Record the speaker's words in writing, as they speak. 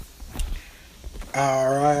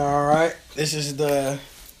All right. This is the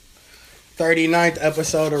 39th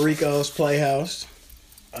episode of Rico's Playhouse.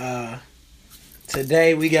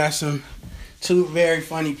 Today we got two very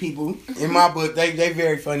funny people. In my book, they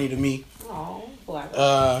very funny to me. Oh,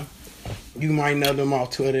 black. You might know them off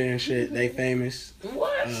Twitter and shit. They famous.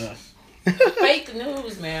 What? Fake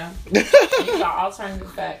news, man. You got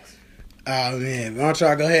alternative facts. Oh man, why don't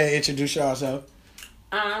y'all go ahead and introduce yourself?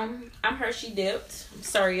 I'm Hershey Dipped. I'm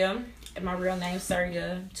Surya. And my real name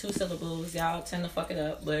Surya. 2 syllables. Y'all tend to fuck it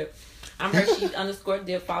up, but I'm Hershey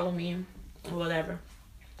 _Dip. Follow me. Whatever.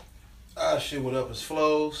 Shit, what up? It's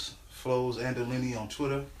Flows Andolini on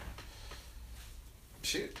Twitter.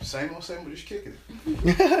 Shit, same old, we're just kicking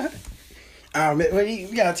it. Man,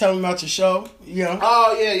 you gotta tell them about your show. You know?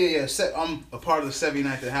 Oh, yeah. I'm a part of the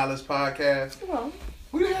 79th and Hollis podcast. Come on.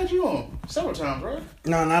 We done had you on several times, right?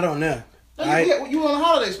 No, not on that. You were on a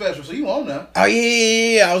holiday special, so you on now. Oh,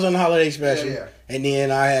 yeah. I was on the holiday special. Yeah. And then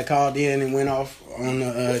I had called in and went off on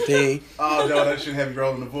the thing. Oh, no, that should have you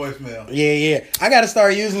rolling the voicemail. Yeah. I got to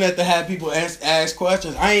start using that to have people ask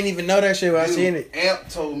questions. I ain't even know that shit when I seen it. Amp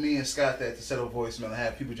told me and Scott that to set up a voicemail and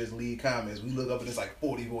have people just leave comments. We look up and it's like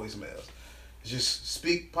 40 voicemails. It's just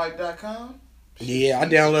speakpipe.com. Yeah, I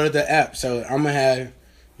downloaded the app, so I'm gonna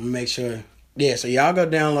make sure. Yeah, so y'all go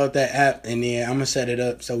download that app, and then I'm gonna set it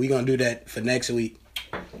up. So we gonna do that for next week.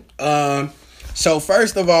 So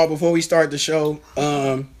first of all, before we start the show,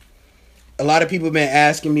 a lot of people been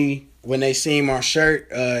asking me when they seen my shirt,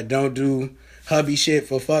 don't do hubby shit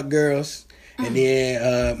for fuck girls. And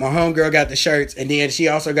then my homegirl got the shirts, and then she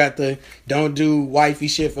also got the don't do wifey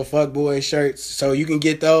shit for fuck boy shirts. So you can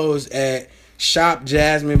get those at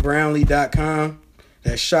shopjasminebrownlee.com.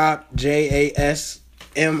 That's shop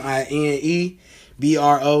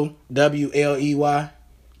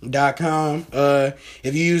JasmineBrowley.com.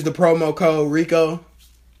 If you use the promo code RICO,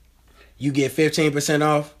 you get 15%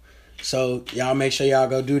 off. So y'all make sure y'all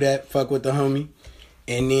go do that. Fuck with the homie.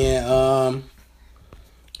 And then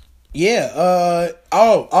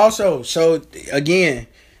also, so again,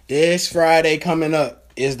 this Friday coming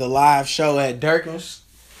up is the live show at Durkin's.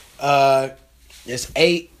 It's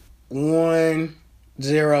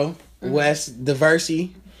 810 West Diversey.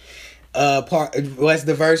 West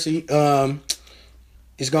Diversey.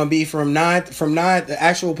 It's gonna be from 9. The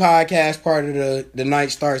actual podcast part of the night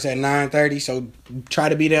starts at 9:30. So try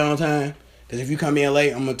to be there on time. Cause if you come in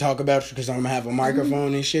late, I'm gonna talk about you because I'm gonna have a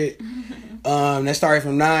microphone and shit. That started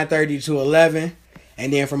from 9:30 to 11,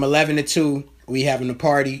 and then from 11 to 2 we having a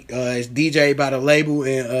party. It's DJ by the label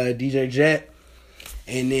and DJ Jet,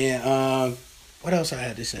 and then what else I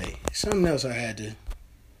had to say? Something else I had to.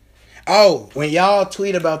 Oh, when y'all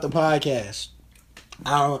tweet about the podcast,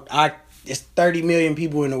 it's 30 million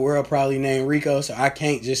people in the world probably named Rico, so I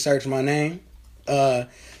can't just search my name.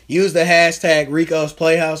 Use the hashtag Rico's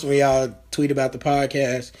Playhouse when y'all tweet about the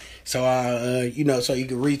podcast, so so you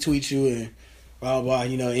can retweet you and blah blah,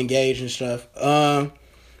 engage and stuff.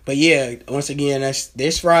 But yeah, once again, that's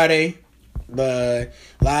this Friday. The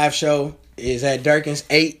live show is at Durkin's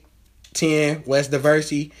 810 West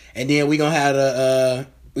Diversey, and then we gonna have a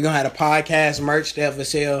podcast merch there for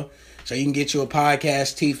sale, so you can get you a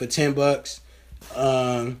podcast tee for $10.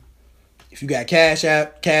 If you got cash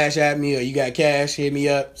app me, or you got cash, hit me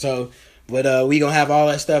up. So, but we gonna have all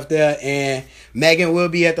that stuff there, and Megan will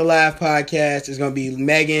be at the live podcast. It's gonna be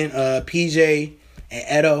Megan, PJ,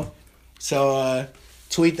 and Edo. So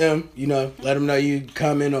tweet them, let them know you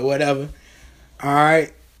coming or whatever. All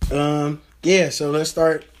right, yeah. So let's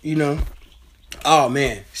start. Oh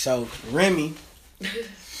man, so Remy.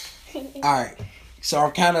 All right, so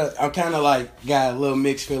I'm kind of like got a little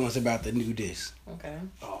mixed feelings about the new disc. Okay.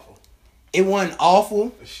 Awful. It wasn't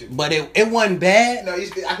awful, but it wasn't bad. No, I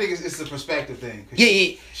think it's a perspective thing.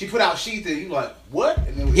 Yeah. She put out Sheath and you like, what?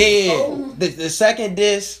 And then The second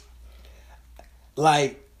disc,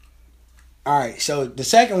 like, all right. So the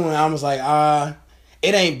second one, I was like,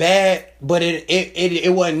 it ain't bad, but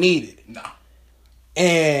it wasn't needed. Nah.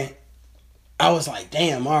 And I was like,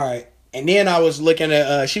 damn, all right. And then I was looking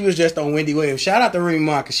at, she was just on Wendy Williams. Shout out to Remy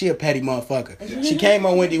Ma, because she a petty motherfucker. Mm-hmm. She came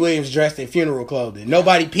on Wendy Williams dressed in funeral clothing.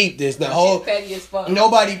 Nobody peeped this. She's petty as fuck.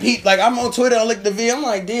 Nobody peeped. Like, I'm on Twitter, I look at the video, I'm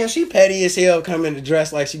like, damn, she petty as hell coming to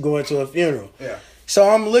dress like she going to a funeral. Yeah. So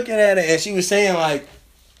I'm looking at it, and she was saying, like,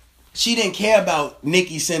 she didn't care about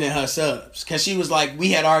Nicki sending her subs. Because she was like,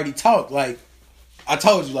 we had already talked. Like, I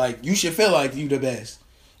told you, like, you should feel like you the best.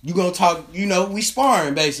 You gonna talk, we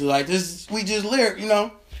sparring, basically. Like, we just lyric,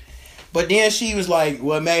 But then she was like,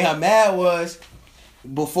 what made her mad was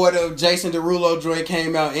before the Jason Derulo joint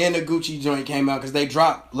came out and the Gucci joint came out, because they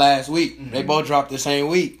dropped last week. Mm-hmm. They both dropped the same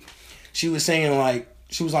week. She was saying, like,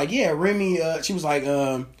 she was like, yeah, Remy. She was like,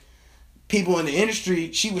 people in the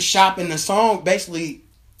industry. She was shopping the song, basically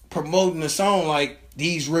promoting the song like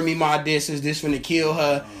these Remy Ma disses, this finna kill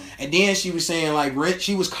her. And then she was saying like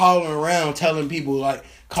she was calling around, telling people like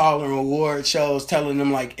calling award shows, telling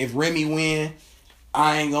them like if Remy win,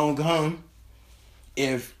 I ain't gonna come.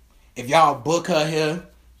 If y'all book her here,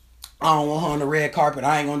 I don't want her on the red carpet.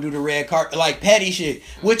 I ain't gonna do the red carpet. Like petty shit,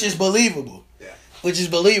 which is believable. Yeah. Which is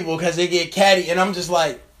believable because they get catty, and I'm just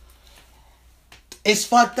like, it's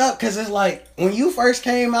fucked up because it's like when you first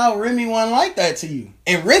came out, Remy wasn't like that to you,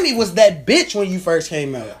 and Remy was that bitch when you first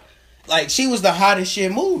came out. Yeah. Like she was the hottest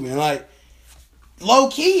shit moving. Like low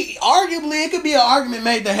key, arguably, it could be an argument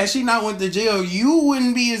made that had she not went to jail, you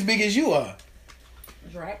wouldn't be as big as you are.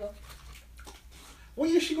 Drago. When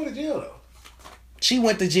year she go to jail though? She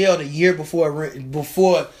went to jail the year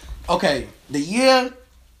before. Okay, the year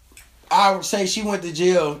I would say she went to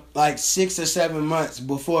jail like 6 or 7 months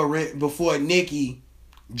before Nicki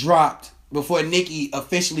dropped. Before Nicki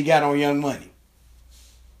officially got on Young Money.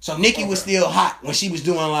 So Nicki was still hot when she was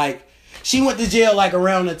doing like. She went to jail like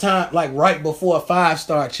around the time, like right before 5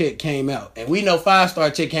 Star Chick came out, and we know 5 Star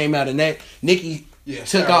Chick came out, and that Nicki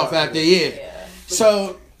took off after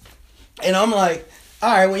So, and I'm like.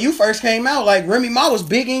 All right, when you first came out, like Remy Ma was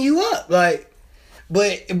bigging you up, like,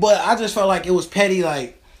 but I just felt like it was petty.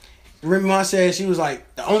 Like Remy Ma said, she was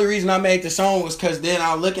like, the only reason I made the song was because then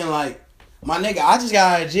I was looking like, my nigga, I just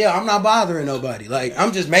got out of jail. I'm not bothering nobody. Like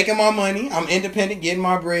I'm just making my money. I'm independent, getting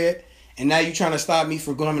my bread, and now you trying to stop me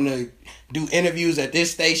from coming to do interviews at this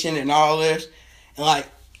station and all this, and like,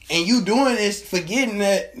 and you doing this forgetting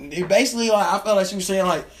that basically, like I felt like she was saying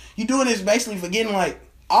like, you doing this basically forgetting like.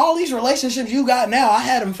 All these relationships you got now, I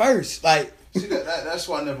had them first. Like, see that's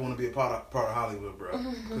why I never want to be a part of Hollywood, bro.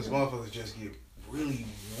 Because motherfuckers just get really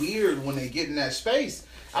weird when they get in that space.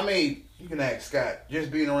 I mean, you can ask Scott.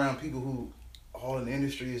 Just being around people who all in the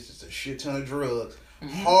industry is just a shit ton of drugs.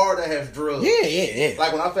 Hard to have drugs. Yeah.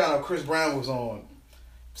 Like when I found out Chris Brown was on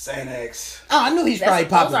Xanax. Oh, I knew he's probably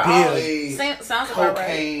popping pills. Sounds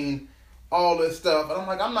cocaine. All this stuff, and I'm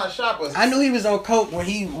like, I'm not shocked. But I knew he was on coke when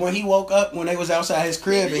he woke up when they was outside his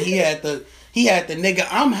crib and he had the nigga.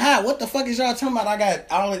 I'm high. What the fuck is y'all talking about? I got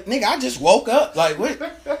all it, nigga. I just woke up. Like what?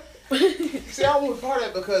 See, I wasn't part of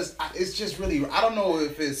it because it's just really. I don't know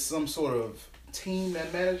if it's some sort of team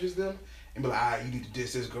that manages them and be like, all right, you need to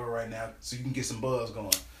diss this girl right now so you can get some buzz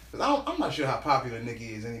going. Because I'm not sure how popular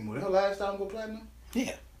Nicki is anymore. Did her last album go platinum?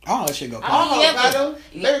 Yeah. All that shit go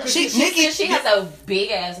She has a big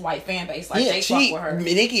ass white fan base. Like they fuck with her.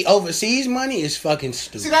 Nicki overseas money is fucking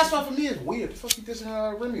stupid. See, that's why for me it's weird. The fuck you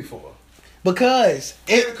dissing Remy for? Because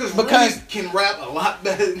Remy can rap a lot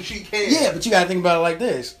better than she can. Yeah, but you gotta think about it like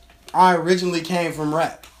this. I originally came from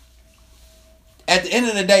rap. At the end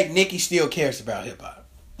of the day, Nicki still cares about hip hop.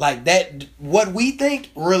 Like that, what we think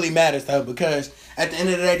really matters to her because at the end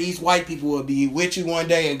of the day, these white people will be with you one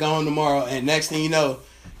day and gone tomorrow, and next thing you know.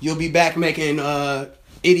 You'll be back making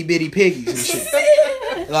itty bitty piggies and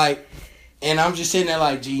shit. Like, and I'm just sitting there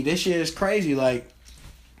like, gee, this shit is crazy. Like,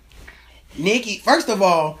 Nicki, first of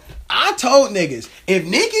all, I told niggas, if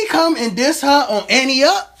Nicki come and diss her on Annie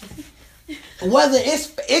Up, whether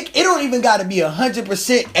it don't even gotta be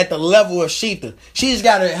 100% at the level of Sheetha. She just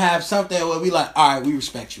gotta have something where we like, all right, we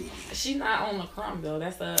respect you. She not on the crumb though.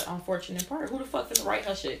 That's the unfortunate part. Who the fuck finna write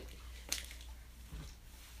her shit?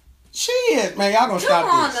 Shit, man, y'all gonna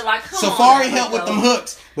stop this. Like, Safari helped with them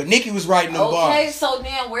hooks, but Nicki was writing them bars. Okay, so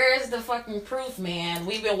then where's the fucking proof, man?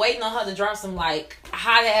 We've been waiting on her to drop some like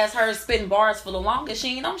hot ass her spitting bars for the longest.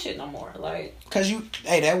 She ain't on shit no more. Like, cause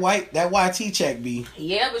that YT check be.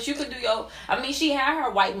 Yeah, but you could do I mean, she had her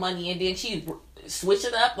white money and then she switch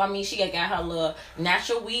it up. I mean, she got her little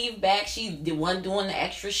natural weave back. She wasn't doing the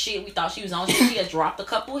extra shit. We thought she was on shit. She had dropped a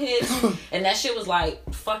couple hits, and that shit was like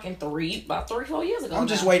fucking about 3-4 years ago. I'm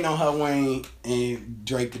just waiting on her, Wayne, and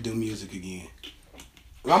Drake to do music again.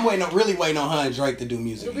 I'm really waiting on her and Drake to do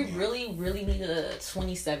music again. Do we really, really need a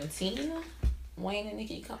 2017 Wayne and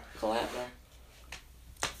Nicki collab?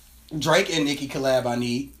 Drake and Nicki collab I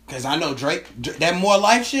need. Because I know Drake, that More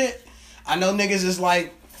Life shit, I know niggas is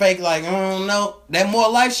like, fake, like, I don't know. That More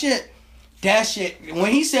Life shit, that shit,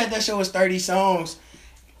 when he said that shit was 30 songs,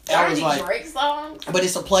 I was like, Drake songs? But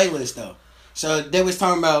it's a playlist though. So they was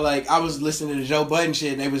talking about, like, I was listening to Joe Budden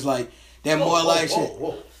shit, and they was like, that More Life shit.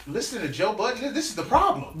 Whoa. Listening to Joe Budden, this is the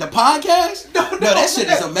problem. The podcast? No, that shit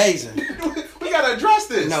is amazing. We gotta address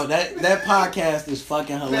this. No, that podcast is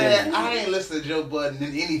fucking hilarious. Man, I ain't listening to Joe Budden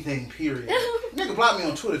in anything, period. Nigga blocked me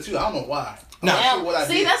on Twitter too, I don't know why. No.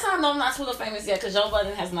 See, that's how I know I'm not Twitter famous yet, because Joe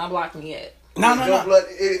Budden has not blocked me yet. No. Blood,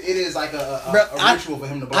 it is like a ritual for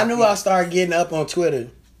him to block I knew people. I started getting up on Twitter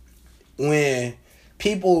when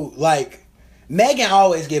people like Megan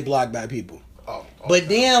always get blocked by people. Oh, But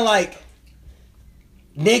then like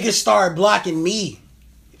niggas start blocking me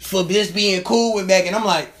for just being cool with Megan. I'm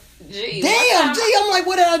like, Gee, damn, G. I'm like,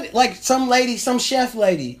 what did I do? Like some chef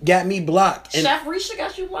lady got me blocked. And Chef Risha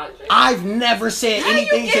got you blocked. G? I've never said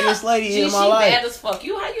anything to this lady in my life. She bad as fuck.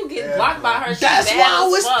 How you get blocked by her? That's why I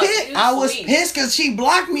was pissed. You I was sweet. pissed because she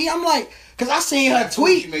blocked me. I'm like, because I seen her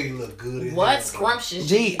tweet. She made it look good. What scrumptious?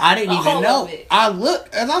 Gee, I didn't even know. I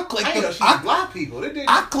looked and I clicked I didn't know she blocked people.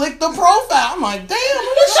 I clicked the profile. I'm like, damn,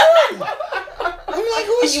 who is she? I'm like,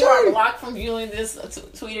 who is You are she? blocked from viewing this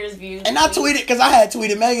tweeter's view. And I tweeted because I had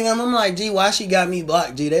tweeted Megan. And I'm like, gee, why she got me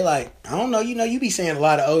blocked? Gee, they like, I don't know. You know, you be saying a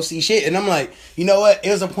lot of OC shit, and I'm like, you know what? It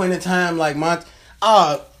was a point in time like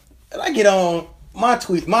I get on my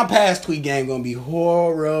past tweet game gonna be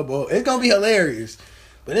horrible. It's gonna be hilarious.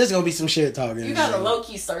 But there's gonna be some shit talking. You gotta low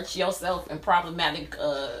key search yourself in problematic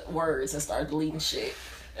words and start deleting shit.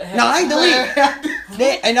 No, I ain't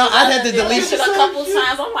delete. And I had to delete shit a couple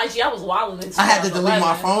times. I'm like, gee, I was wilding. I had to delete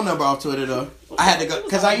my phone number off Twitter though. I had to go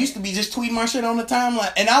because I used to be just tweeting my shit on the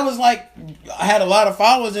timeline, and I was like, I had a lot of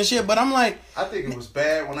followers and shit. But I'm like, I think it was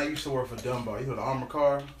bad when I used to work for Dunbar. You know the armor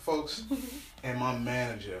car folks, and my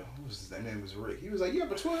manager, his name was Rick. He was like, "You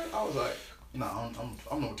have a Twitter?" I was like, "No,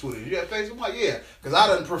 I'm on Twitter. You have Facebook?" I'm like, "Yeah," because I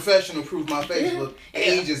done professional proof my Facebook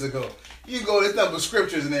ages ago. You go, there's nothing but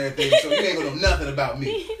scriptures and everything, so you ain't gonna know nothing about me.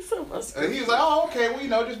 And he was like, "Oh, okay, well, you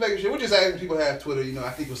know, just making sure. We're just asking people to have Twitter. You know,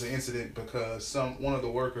 I think it was an incident because one of the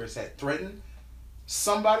workers had threatened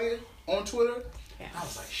somebody on Twitter." And I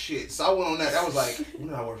was like, "Shit!" So I went on that. That was like, when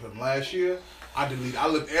did I work for them? Last year. I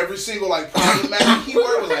looked every single like problematic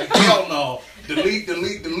keyword. Was like, hell no, delete. hell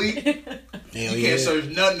You can't search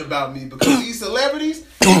nothing about me because these celebrities,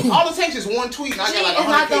 all it takes is one tweet and I got like 100K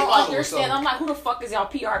I don't followers. understand. So. I'm like, who the fuck is y'all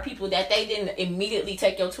PR people that they didn't immediately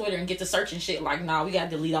take your Twitter and get to searching shit? Like, nah, we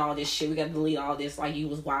gotta delete all this shit. We gotta delete all this. Like, you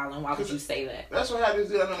was wilding. Why would you say that? That's what happened.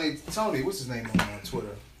 I know Tony. What's his name on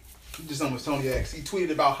Twitter? He just was Tony X. He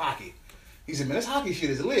tweeted about hockey. He said, "Man, this hockey shit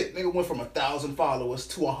is lit." Nigga went from 1,000 followers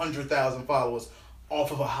to 100,000 followers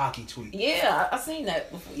off of a hockey tweet. Yeah, I seen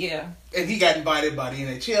that before. Yeah. And he got invited by the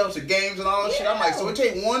NHL to games and all that shit. I'm like, so it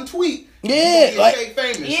take one tweet. Yeah, like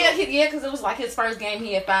famous. Yeah, because it was like his first game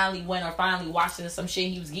he had finally went or finally watched it or some shit.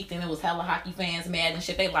 He was geeked and it was hella hockey fans mad and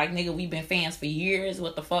shit. They like, nigga, we've been fans for years.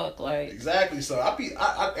 What the fuck, like? Exactly. So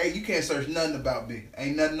hey, you can't search nothing about me.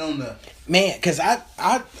 Ain't nothing on there. man, because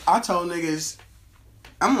I told niggas,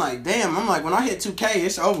 I'm like, damn. I'm like, when I hit 2K,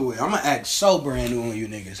 it's over with. I'm gonna act so brand new on you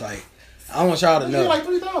niggas. Like, I want y'all to know. You're like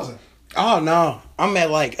 3,000. Oh no, I'm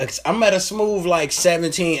at a smooth like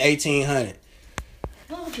 1,800.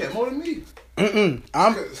 No, okay, more than me.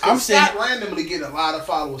 I'm saying randomly getting a lot of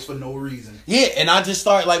followers for no reason. Yeah, and I just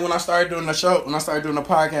started like when I started doing the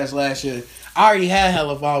podcast last year. I already had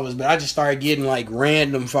hella followers, but I just started getting like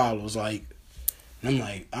random followers. Like, and I'm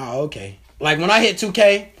like, oh okay. Like when I hit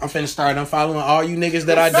 2K, I'm finna start unfollowing all you niggas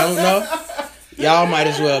that I don't know. Y'all might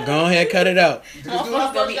as well go ahead, cut it out.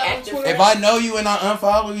 If I know you and I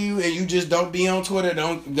unfollow you and you just don't be on Twitter,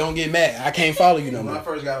 don't get mad. I can't follow you no more. When I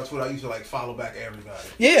first got on Twitter, I used to like follow back everybody.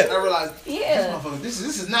 Yeah. And I realized, this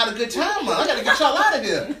is not a good time, man. I gotta get y'all out of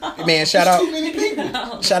here. Man, shout out. Too many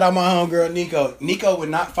people. Shout out my homegirl Nico. Nico would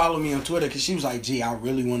not follow me on Twitter because she was like, "Gee, I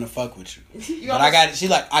really want to fuck with you." But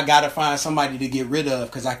I gotta find somebody to get rid of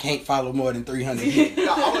because I can't follow more than 300 people.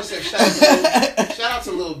 I want to say shout out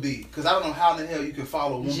to Lil B because I don't know how in the hell you can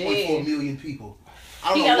follow 1.4 million people. I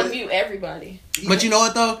don't know gotta mute everybody. But you know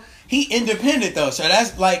what though? He independent though, so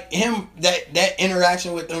that's like him. That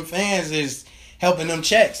interaction with them fans is helping them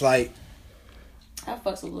checks. Like, I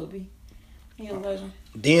fucks with Lil B. He a legend.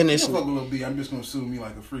 Then it's fuck with Lil B. I'm just gonna assume me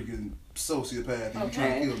like a freaking sociopath. You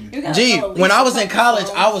trying to kill me? Gee, when I was in college,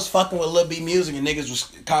 I was fucking with Lil B music, and niggas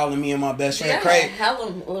was calling me and my best friend Craig.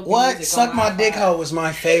 What? Suck My Dick Hole was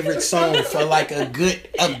my favorite song for like a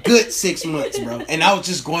good 6 months, bro. And I was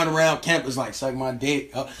just going around campus like suck my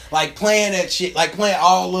dick, like playing that shit, like playing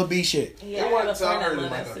all Lil B shit. Yeah, I heard it in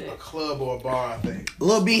like a club or a bar, I think.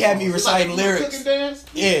 Lil B had me reciting lyrics. Cooking dance?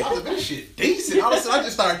 Yeah. I was like, this shit decent. All of a sudden, I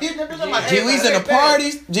just started hitting it. Like, Gee, we was in the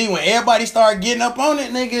parties. Gee, when everybody started getting up on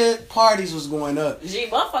it, nigga, parties was going up. Gee,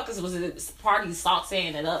 motherfuckers was in parties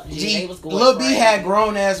saying it up. Gee, they was going Lil B had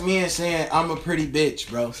grown ass men saying, "I'm a pretty bitch,"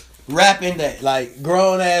 bro. Rapping that, like,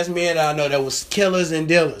 grown ass men I know that was killers and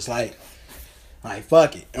dealers. Like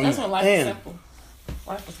fuck it. That's when life was simple.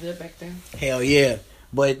 Life was good back then. Hell yeah.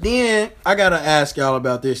 But then, I gotta ask y'all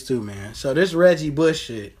about this too, man. So this Reggie Bush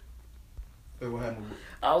shit. Wait, what happened?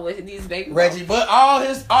 Oh, with these baby. Reggie Bush, all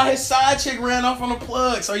his side chick ran off on the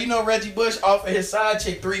plug. So you know Reggie Bush offered his side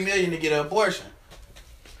chick $3 million to get an abortion.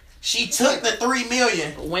 She took the $3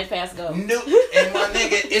 million. Went fast go. No, and my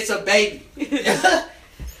nigga, it's a baby.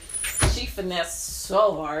 She finessed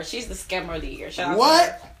so hard. She's the scammer of the year. Shout out What?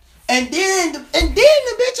 to her. And then the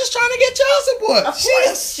bitch is trying to get child support. Of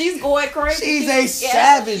course, she's going crazy. She's a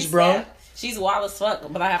savage, bro. She's wild as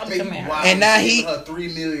fuck, but I have to commit her. And now he her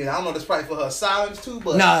 $3 million. I don't know. That's probably for her silence too,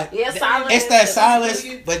 but nah. Yeah, silence. It's that silence.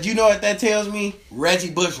 But you know what that tells me?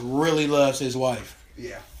 Reggie Bush really loves his wife.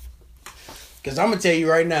 Yeah. Cause I'm gonna tell you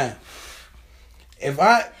right now, if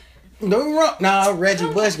I don't get me wrong,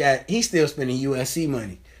 Reggie Bush he's still spending USC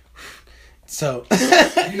money. So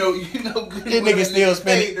you know, that nigga still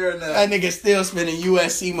spending. That nigga still spending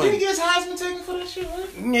USC money. Did he get his Heisman taken for that shit, right?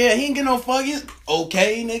 Yeah, he ain't get no fucking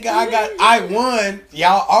okay, nigga. I won.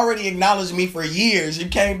 Y'all already acknowledged me for years. You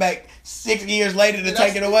came back 6 years later to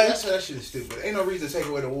take it away. That's why that shit is stupid. Ain't no reason to take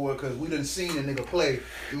away the award because we done seen a nigga play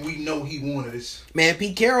and we know he wanted this. Man,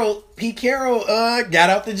 Pete Carroll got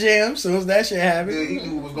out the gym as soon as that shit happened. Yeah, he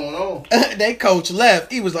knew what was going on. That coach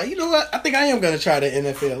left. He was like, you know what? I think I am gonna try the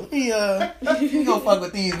NFL. Let me go fuck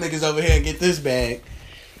with these niggas over here and get this bag.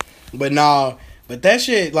 But that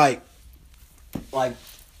shit like what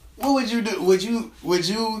would you do?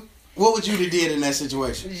 What would you have did in that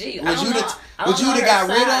situation? Gee, would you have got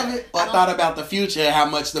rid of it or thought about the future and how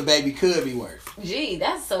much the baby could be worth? Gee,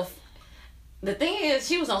 that's so. The thing is,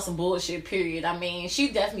 she was on some bullshit. Period. I mean, she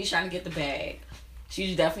definitely trying to get the bag.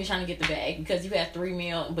 She's definitely trying to get the bag because you had $3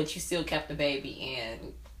 million, but you still kept the baby,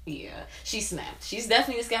 and yeah, she snapped. She's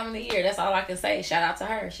definitely the scam of the year. That's all I can say. Shout out to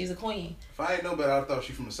her. She's a queen. If I ain't know better, I thought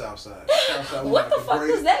she from the South Side. What the fuck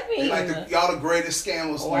does that mean? Y'all the greatest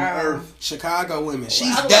scammers on earth. Chicago women.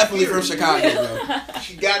 She's definitely from Chicago, though.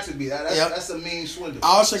 She got to be. That's a mean swindle.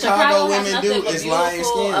 All Chicago women do is lie and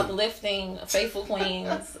scam. Uplifting, faithful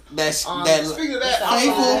queens. Speaking of that, I'm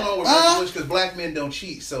going on with Reggie Bush because black men don't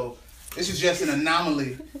cheat. So this is just an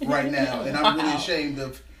anomaly right now, and I'm really ashamed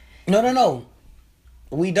of. No.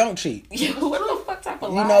 We don't cheat. Yeah, what the fuck type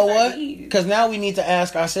of lies? You know what? Because now we need to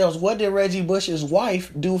ask ourselves, what did Reggie Bush's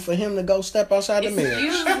wife do for him to go step outside the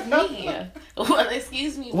marriage?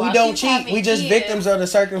 Excuse me. We don't cheat. We just victims of the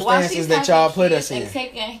circumstances that y'all put us in. And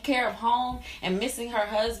taking care of home and missing her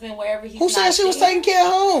husband wherever he's. Who said she was taking care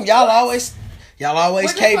of home? Y'all always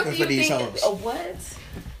caping for these hoes. What?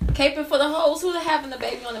 Caping for the hoes? Who's having the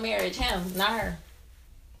baby on the marriage? Him, not her.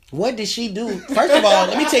 What did she do? First of all,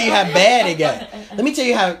 let me tell you how bad it got. Let me tell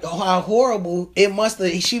you how horrible it must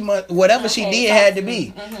have. Whatever she did had to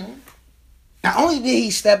be. Mm-hmm. Not only did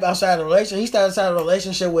he step outside the relationship, he stepped outside the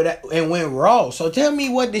relationship and went raw. So tell me,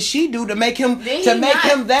 what did she do to make him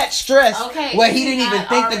that stressed? Where he didn't even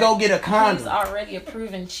think to go get a condom. He's already a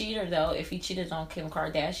proven cheater though. If he cheated on Kim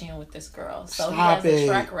Kardashian with this girl, so stop he has a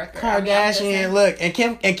track record. Kardashian, look, and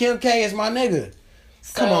Kim K is my nigga.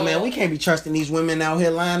 Come on, man. We can't be trusting these women out here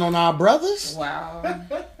lying on our brothers. Wow.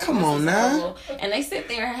 Come on now. And they sit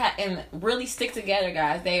there and really stick together,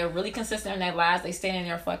 guys. They are really consistent in their lies. They stand in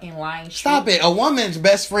their fucking lying. Stop it. A woman's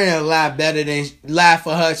best friend lie better than lie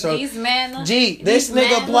for her. So these men. This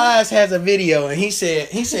nigga Plies has a video and he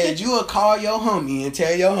said you will call your homie and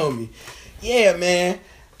tell your homie, yeah, man,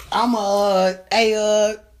 I'm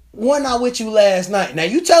wasn't I with you last night? Now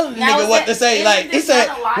you telling the nigga what to say. Like he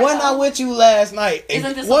said, wasn't I with you last night?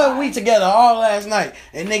 Wasn't we together all last night?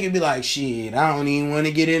 And nigga be like, shit, I don't even want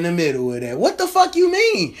to get in the middle of that. What the fuck you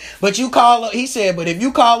mean? But you call her, he said, but if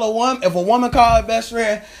you call a woman, if a woman call her best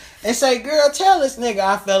friend and say, girl, tell this nigga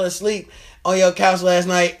I fell asleep on your couch last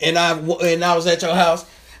night and I was at your house.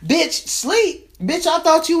 Bitch, sleep. Bitch, I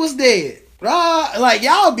thought you was dead. Like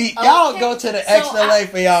y'all go to the extra lane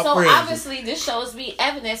for y'all friends. So obviously this shows me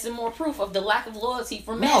evidence and more proof of the lack of loyalty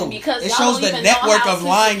for men because it shows the network of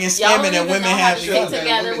lying and scamming that women have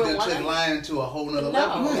together with one lying to a whole nother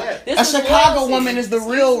level. A Chicago woman is the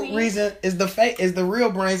real reason, is the real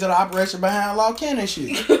brains of the operation behind Law Cannon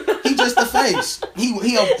shit. He just the face.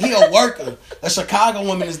 He a worker. A Chicago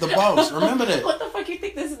woman is the boss. Remember that. What the fuck you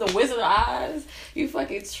think this is the Wizard of Oz? You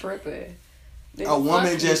fucking tripping. A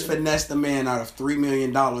woman just finessed a man out of $3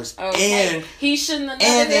 million, and he shouldn't have.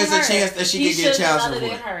 And there's a chance that she could get child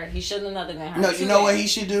support. He shouldn't have done her. No, you know what he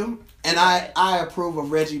should do, and I approve of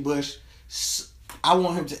Reggie Bush. I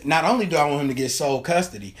want him to. Not only do I want him to get sole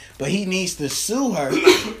custody, but he needs to sue her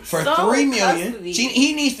for $3 million.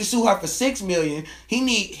 He needs to sue her for $6 million. He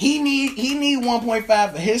need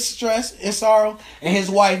 1.5 for his stress and sorrow, and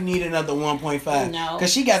his wife need another 1.5. No,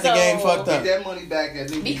 because she got the game fucked up. Get that money back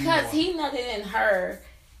because he nutted in her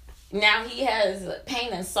now he has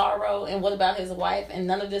pain and sorrow. And what about his wife? And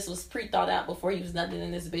none of this was pre-thought out before he was nothing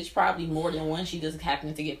in this bitch. Probably more than one. She just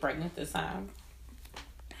happened to get pregnant this time.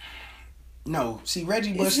 No, see,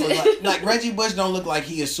 Reggie Bush look like Reggie Bush don't look like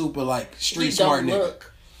he is super like street He smart don't nigga.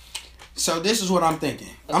 look. So this is what I'm thinking.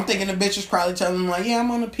 Okay. I'm thinking the bitch was probably telling him like, yeah, I'm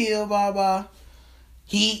on the pill, blah blah.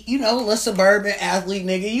 He, you know, a suburban athlete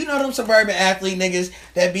nigga. You know them suburban athlete niggas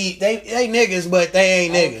that be they niggas, but they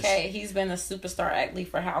ain't niggas. Okay, he's been a superstar athlete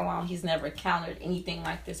for how long? He's never encountered anything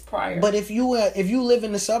like this prior. But if you live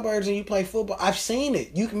in the suburbs and you play football, I've seen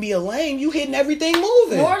it. You can be a lame. You hitting everything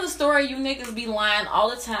moving. More of the story, you niggas be lying all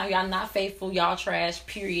the time. Y'all not faithful. Y'all trash,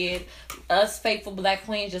 period. Us faithful black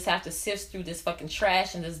queens just have to sift through this fucking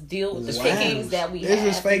trash and just deal with the Wow. pickings that we This have.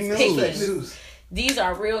 is fake These news. pickings. Fake news. These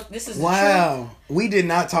are real. This is the Wow, we did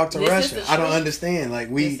not talk to This is Russia. the I don't truth. understand. Like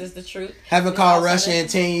truth. we This is the truth. haven't It's called also Russia the- in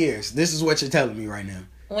 10 years. This is what you're telling me right now.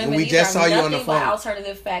 Women, And we these just are saw you on the nothing but phone.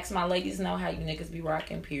 alternative facts. My ladies know how you niggas be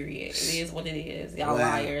rocking, period. It is what it is. Y'all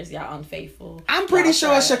Wow. liars. Y'all unfaithful. I'm pretty Y'all sure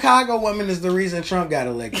a trash. Chicago woman is the reason Trump got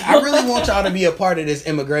elected. I really want y'all to be a part of this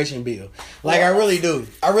immigration bill. Like, I really do.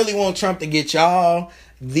 I really want Trump to get y'all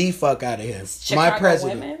the fuck out of here. Chicago My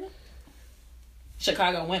president. Women?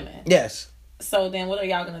 Chicago women. Yes. So then what are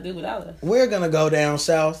y'all going to do without us? We're going to go down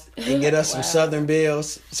south and get us Wow. some Southern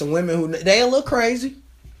bills. Some women who, they a little crazy.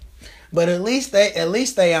 But at least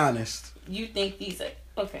they honest. You think these are...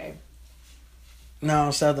 Okay.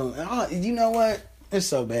 No, Southern. Oh, you know what? It's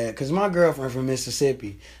so bad because my girlfriend from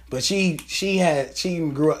Mississippi, but she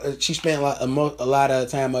grew up. She spent a lot of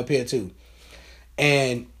time up here too,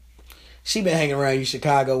 and she been hanging around you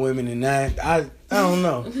Chicago women, and I don't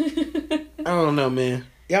know. I don't know, man.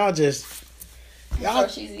 Y'all just So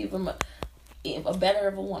she's even a better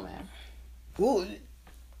of a woman. Ooh,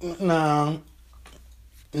 no.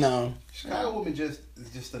 Chicago woman is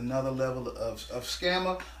just another level of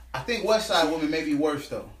scammer. I think West Side women may be worse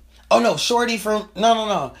though. Oh no, Shorty from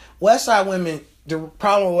no. West Side women. The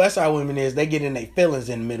problem with West Side women is they get in their feelings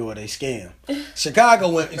in the middle of their scam. Chicago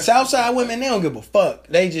women, South Side women, they don't give a fuck.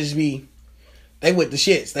 They just be, they with the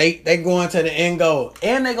shits. They going to the end goal,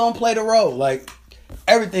 and they gonna play the role. Like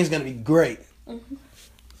everything's gonna be great.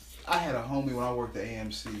 I had a homie when I worked at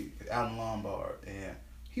AMC out in Lombard, and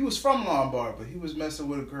he was from Lombard, but he was messing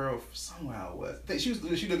with a girl from somewhere out west. She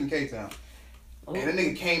lived in K-Town. And that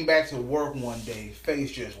nigga came back to work one day,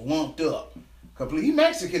 face just lumped up. Completely. He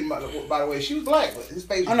Mexican, by the way. She was black, but his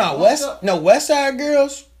face was lumped up. West Side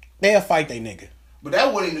girls, they'll fight they nigga. But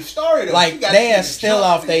that wasn't even the story, though. Like, She got they to are still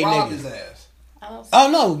off they rob nigga. his ass. Oh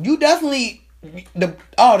no, you definitely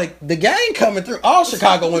the gang coming through. All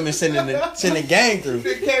Chicago women sending the gang through.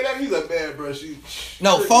 Nigga came back, he's like, man, bro, she...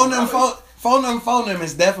 No, phone them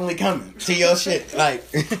is definitely coming to your shit. Like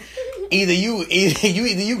either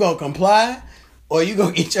you gonna comply or you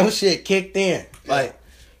gonna get your shit kicked in. Like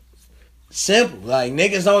simple. Like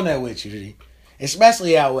niggas on that with you, G.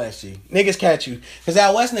 Especially out west, G. Niggas catch you. Cause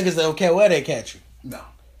out west niggas don't care where they catch you. No.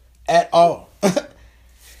 At all.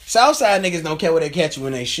 Southside niggas don't care where they catch you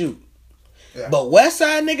when they shoot. Yeah. But West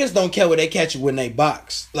Side niggas don't care where they catch you when they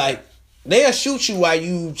box. Like, they'll shoot you while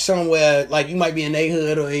you somewhere, like you might be in their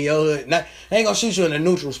hood or in your hood. They ain't gonna shoot you in a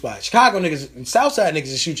neutral spot. Chicago niggas, Southside niggas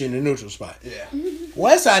will shoot you in a neutral spot. Yeah.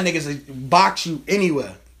 West Side niggas will box you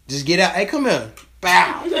anywhere. Just get out. Hey, come here.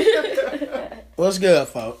 Bow. What's good,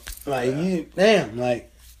 folks? Like, you, damn,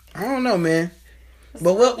 like, I don't know, man.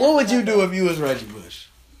 But what would you do if you was Reggie Bush?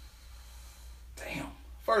 Damn.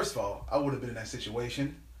 First of all, I would have been in that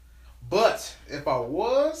situation. But if I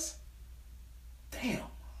was, damn.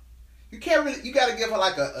 You can't really, you gotta give her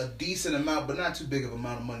like a decent amount, but not too big of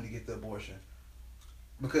amount of money to get the abortion.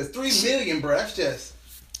 Because $3 million, bro, that's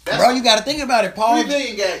Bro, you gotta think about it. $3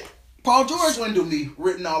 million got Paul George swindled me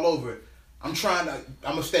written all over it. I'm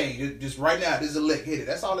a stain. Just right now, this is a lick. Hit it.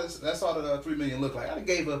 That's all the $3 million look like. I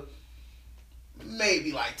gave her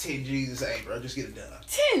maybe like 10 G's and say, hey, bro, just get it done.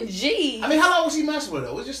 10 G's? I mean, how long was he messing with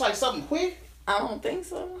her? Was it just like something quick? I don't think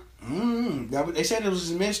so. They said it was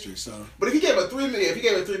his mistress, so. But if he gave her $3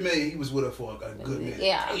 million, he was with her for a good minute.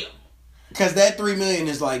 Yeah. Damn. Cause that $3 million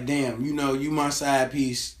is like, damn, you know, you my side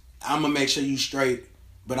piece. I'm gonna make sure you straight,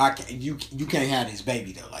 but you can't have this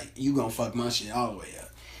baby though. Like, you gonna fuck my shit all the way up.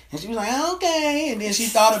 And she was like, okay. And then she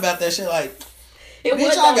thought about that shit like,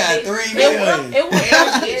 bitch, I got $3 million. It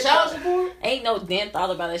was Get child support? Ain't no damn thought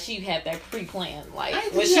about it. She had that pre-planned. Like, I ain't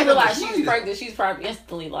think when she she had that realized much she money, was though. pregnant, she's probably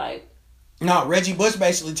instantly like, No, Reggie Bush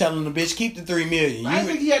basically telling the bitch, keep the $3 million. I didn't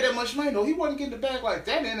think he had that much money though. He wasn't getting the bag like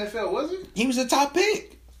that in the NFL, was he? He was a top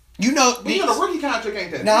pick. You know, But you know, the rookie contract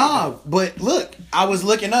ain't that. nah. But look, I was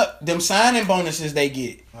looking up them signing bonuses they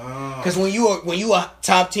get. Because when you a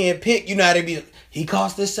top 10 pick, you know how they be. He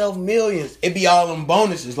cost himself millions. It be all them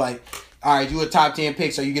bonuses. Like, all right, you a top 10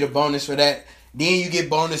 pick, so you get a bonus for that. Then you get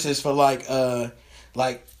bonuses for like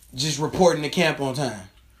just reporting to camp on time.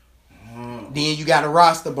 Then you got a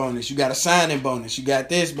roster bonus. You got a signing bonus. You got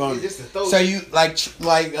this bonus. So you like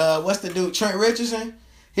what's the dude Trent Richardson?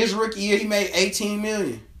 His rookie year he made $18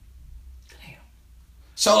 million. Damn.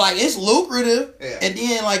 So like it's lucrative, Yeah. and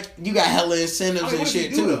then like you got hella incentives What and does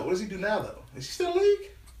shit he do, too. though? What does he do now though? Is he still in the league?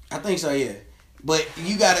 I think so, yeah. But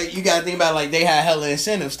you gotta think about like they have hella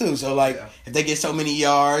incentives too. So like if they get so many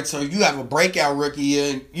yards, so you have a breakout rookie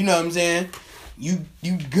year, you know what I'm saying? You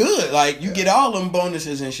good. Like you get all them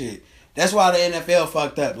bonuses and shit. That's why the NFL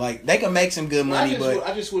fucked up. Like they can make some good money,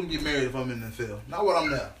 I just wouldn't get married if I'm in the NFL. Not what I'm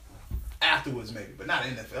now. Afterwards maybe, but not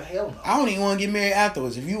in the NFL. Hell no. I don't even want to get married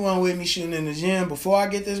afterwards. If you want with me shooting in the gym before I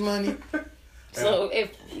get this money, So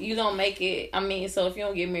if you don't make it, so if you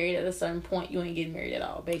don't get married at a certain point, you ain't getting married at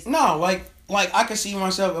all, basically. no, like I could see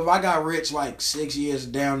myself if I got rich like 6 years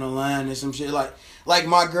down the line and some shit like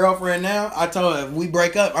my girlfriend now. I told her if we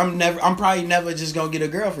break up, I'm probably never just gonna get a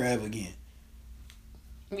girlfriend ever again.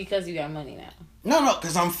 Because you got money now. No,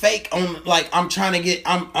 because I'm fake on like I'm trying to get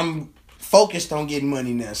I'm focused on getting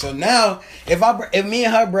money now. So now if me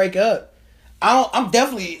and her break up, I'm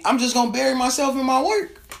just gonna bury myself in my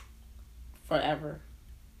work. Forever.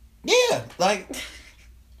 Yeah, like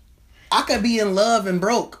I could be in love and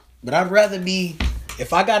broke, but I'd rather be.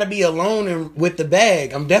 If I gotta be alone and with the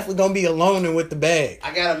bag, I'm definitely gonna be alone and with the bag.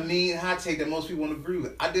 I got a mean hot take that most people won't agree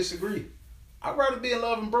with. I disagree. I'd rather be in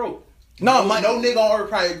love and broke. No nigga on earth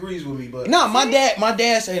probably agrees with me, but no, my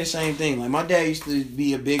dad say the same thing. Like my dad used to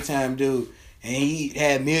be a big time dude, and he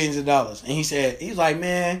had millions of dollars, and he's like,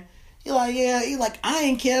 man. He like, I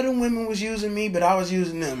ain't care them women was using me, but I was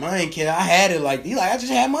using them. I ain't care. I had it like, I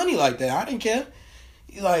just had money like that. I didn't care.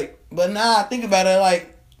 He like, but now I think about it like,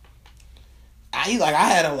 I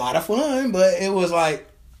had a lot of fun, but it was like,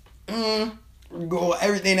 go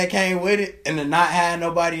everything that came with it, and to not have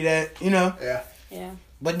nobody that, Yeah. Yeah.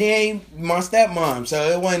 But then my stepmom, so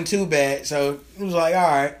it wasn't too bad. So it was like, all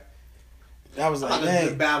right. I was like, a man.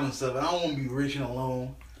 good balance of it. I don't want to be rich and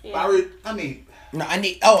alone. Yeah. But No,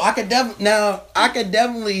 I could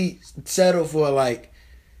definitely settle for like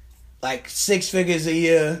 6 figures a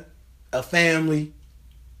year, a family.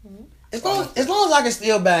 As long as I can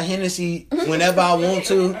still buy Hennessy whenever I want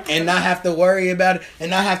to and not have to worry about it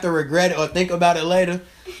and not have to regret it or think about it later,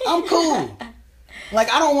 I'm cool.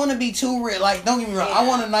 Like I don't want to be too rich. Like don't get me wrong, I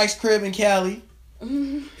want a nice crib in Cali.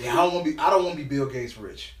 Yeah, I don't want to be Bill Gates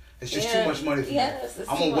rich. It's just too much money for me.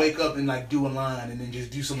 I'm gonna wake up and like do a line and then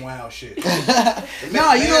just do some wild shit.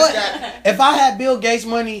 No, you know what? If I had Bill Gates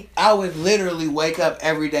money, I would literally wake up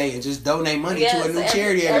every day and just donate money to a new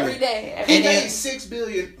charity every day. He made $6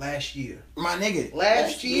 billion last year. My nigga,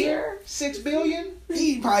 last year, $6 billion.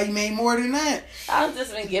 He probably made more than that. I've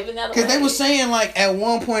just been giving that away. Because they were saying like at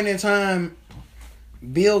one point in time,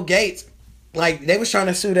 Bill Gates, like they was trying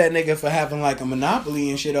to sue that nigga for having like a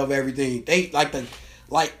monopoly and shit over everything. They like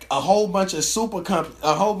a whole bunch of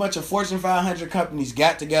a whole bunch of Fortune 500 companies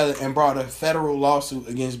got together and brought a federal lawsuit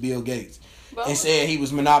against Bill Gates and said he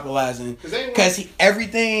was monopolizing because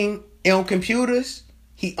everything on computers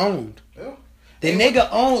he owned. Yeah. The nigga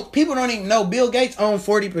owned. People don't even know Bill Gates owned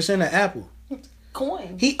 40% of Apple.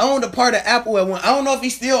 Coin. He owned a part of Apple at one. I don't know if he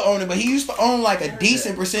still owned it, but he used to own like a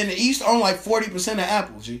decent percentage. He used to own like 40% of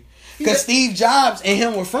Apple, G. Because Steve Jobs and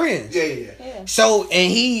him were friends. Yeah. So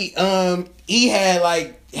and he had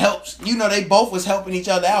like helps. They both was helping each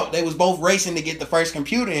other out. They was both racing to get the first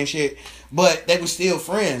computer and shit, but they were still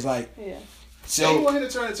friends. Like So he wanted to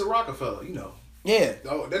turn into Rockefeller. Yeah.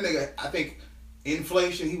 Oh, that nigga. I think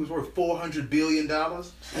inflation. He was worth $400 billion.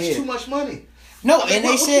 That's too much money. No, and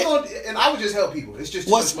they said, and I would just help people. It's just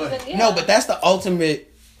too much money. Yeah. No, but that's the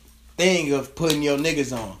ultimate thing of putting your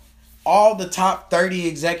niggas on. All the top 30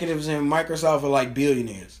 executives in Microsoft are like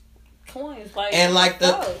billionaires. Coins, like, and like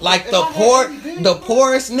the If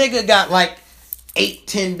poorest nigga got like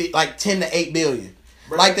 10 to 8 billion.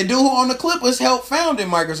 Bro. Like the dude who on the Clippers helped founded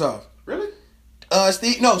Microsoft. Really?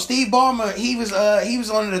 Steve Ballmer, he was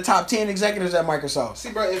one of the top 10 executives at Microsoft.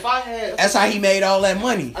 See, bro, if I had, that's how he made all that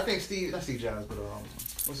money. I think not Steve Jobs, but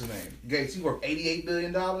what's his name? Gates. He worth $88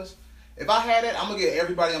 billion. If I had that, I'm gonna get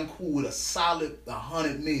everybody I'm cool with a solid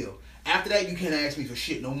 $100 million. After that, you can't ask me for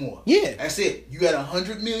shit no more. Yeah, that's it. You got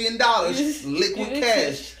 $100 million liquid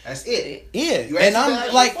cash. That's it. Yeah, and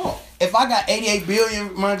I'm like, if I got 88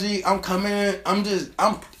 billion, my G, I'm coming in. I'm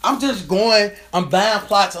just going. I'm buying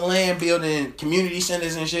plots of land, building community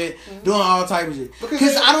centers and shit, doing all type of shit.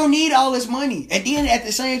 Because I don't need all this money. And then at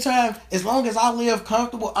the same time, as long as I live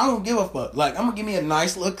comfortable, I don't give a fuck. Like, I'm gonna give me a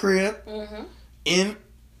nice little crib in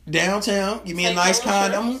downtown. Give me a nice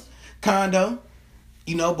condo.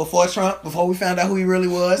 You know, before we found out who he really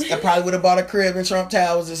was, I probably would have bought a crib in Trump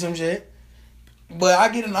Towers or some shit. But I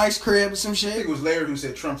get a nice crib or some shit. I think it was Larry who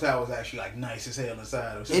said Trump Tower was actually like nice as hell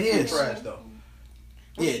inside. It is trash though.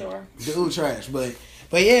 Yeah, sure. Dude, trash. But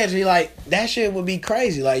yeah, G, like that shit would be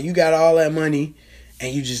crazy. Like you got all that money,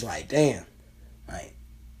 and you just like, damn, like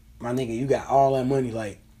my nigga, you got all that money.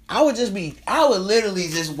 Like I would literally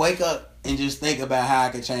just wake up and just think about how I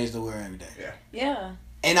could change the world every day. Yeah.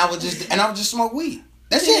 And I would just smoke weed.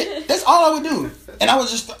 That's it. That's all I would do. And I would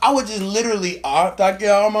just literally, after I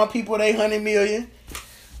get all my people, they 100 million,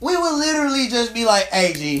 we would literally just be like,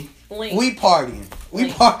 hey, G, we partying.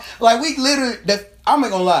 We literally, I'm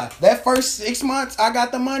not gonna lie, that first 6 months I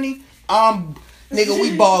got the money, nigga,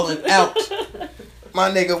 we balling out.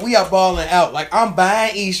 My nigga, we are balling out. Like, I'm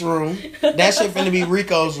buying East room. That shit finna be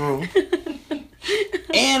Rico's room.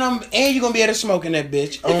 And you gonna be able to smoke in that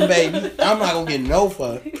bitch. Baby. I'm not gonna get no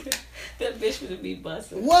fuck. That bitch would be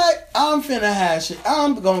busting. What? I'm finna have shit.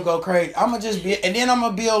 I'm gonna go crazy. I'm gonna just be, and then I'm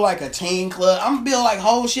gonna build like a teen club. I'm gonna build like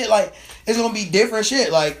whole shit. Like it's gonna be different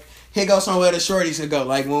shit. Like here go somewhere the shorties could go.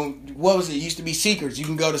 Like what was it? Used to be Secrets. You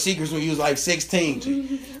can go to Secrets when you was like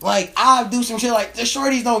 16. Like I'll do some shit. Like the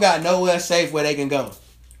shorties don't got nowhere safe where they can go.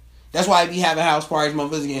 That's why I be having house parties.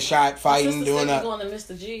 Motherfuckers getting shot, fighting, doing that. Going to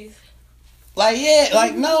Mr. G's. Like yeah,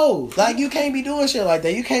 like no, like you can't be doing shit like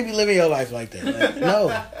that. You can't be living your life like that. Like,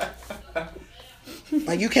 no.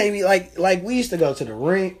 Like you can't be like we used to go to the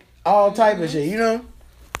rink, all type of shit, you know.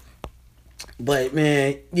 But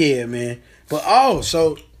man, yeah, man. But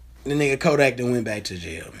so the nigga Kodak done went back to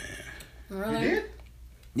jail, man. Really? He did?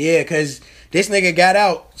 Yeah, cause this nigga got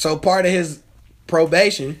out. So part of his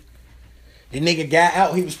probation, the nigga got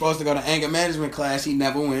out. He was supposed to go to anger management class. He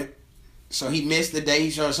never went. So he missed the day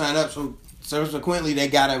he should sign up. So subsequently, they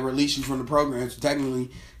gotta release you from the program. So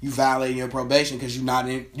technically, you violating your probation because you're not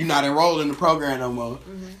enrolled in the program no more.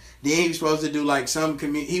 Then he was supposed to do like some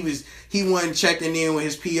he wasn't checking in with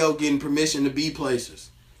his PO getting permission to be places.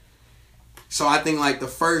 So I think like the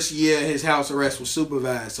first year his house arrest was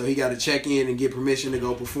supervised, so he got to check in and get permission to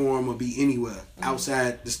go perform or be anywhere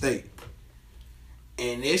outside the state.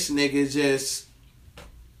 And this nigga just.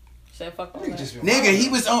 Fuck all that. Nigga, he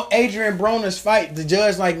was on Adrian Broner's fight. The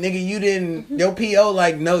judge like, nigga, you didn't, your PO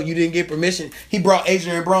like, no, you didn't get permission. He brought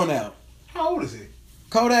Adrian Broner out. How old is he?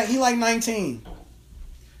 Kodak, he like 19.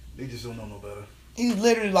 They just don't know no better. He's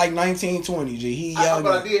literally like 19, 20, G. He young.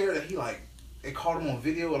 But I did hear that they caught him on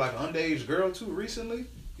video with like an underage girl too recently.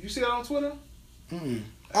 You see that on Twitter? I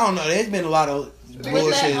don't know. There's been a lot of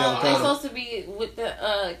bullshit on They're supposed to be with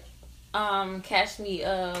the Cash Me,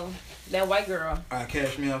 that white girl.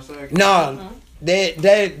 Cash Me Outside? No.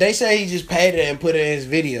 They say he just paid it and put it in his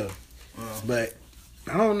video. But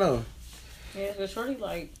I don't know. Yeah, but shorty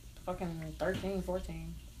like fucking 13,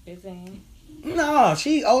 14, 15. No,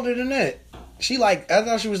 she older than that. She like, I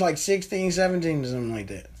thought she was like 16, 17 or something like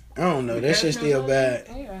that. I don't know. That shit's still bad.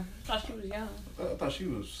 Yeah, I thought she was young. I thought she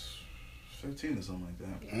was 15 or something like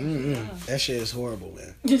that. Yeah. That shit is horrible,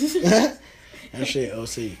 man. That shit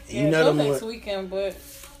OC. Yeah, you know them next weekend, but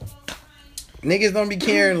niggas don't be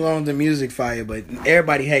caring as long as the music fire, but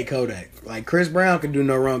everybody hate Kodak. Like Chris Brown can do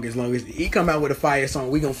no wrong as long as he come out with a fire song.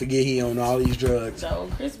 We gonna forget he on all these drugs. So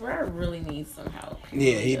Chris Brown really needs some help.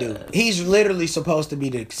 Yeah, he do. He's literally supposed to be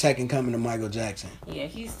the second coming of Michael Jackson. Yeah,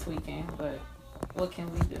 he's tweaking, but what can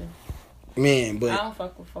we do? Man, but I don't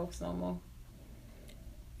fuck with folks no more.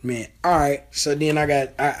 Man, all right. So then I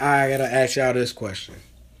gotta ask y'all this question.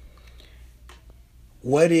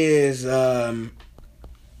 What is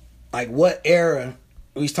like what era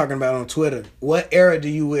we was talking about on Twitter? What era do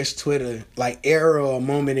you wish Twitter, like era or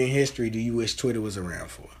moment in history, do you wish Twitter was around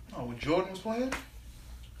for? Oh, when Jordan was playing?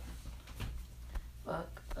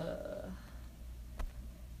 Fuck.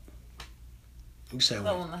 You said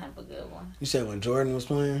I want to have a good one. You said when Jordan was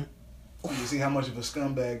playing? You see how much of a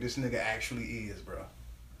scumbag this nigga actually is, bro.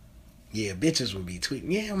 Yeah, bitches would be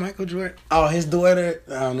tweeting. Yeah, Michael Jordan. Oh, his daughter.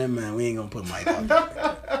 Oh, never mind. We ain't gonna put Mike on.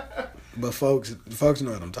 But folks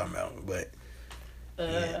know what I'm talking about. But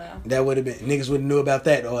yeah, that would have been niggas would have knew about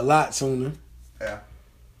that or a lot sooner. Yeah.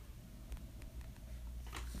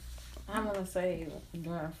 I'm gonna say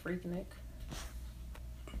during Freaknik.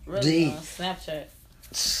 Really, Snapchat.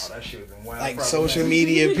 Oh, that shit was wild. Like social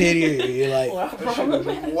media pity. You're like, that shit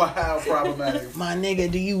was wild problematic. My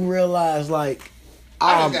nigga, do you realize like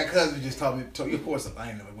I just got cousins who just told me, of course, I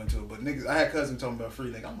ain't never went to it, but niggas, I had cousins who told me about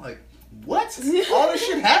free nigga. I'm like, what? All this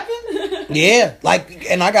shit happened? Yeah, like,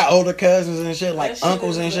 and I got older cousins and shit, like That shit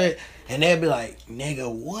uncles is and lit. shit, and they'd be like,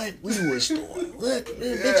 nigga, what? We was doing, what?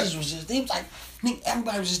 Bitches was just, he was like, nigga,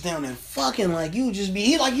 everybody was just down there fucking, like, you just be,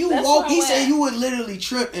 he like, you That's walk, why he when- said you would literally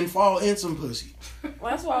trip and fall in some pussy.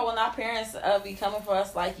 Well, that's why when our parents be coming for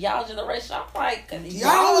us, like, y'all generation, I'm like,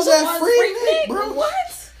 Y'all was the at ones Freaknik, Freaknik? bro.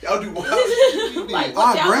 What? Y'all do wild shit. Like,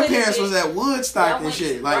 Our y'all grandparents went was to- at Woodstock y'all and went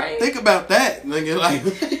shit. to- Like, right. think about that, nigga. Like,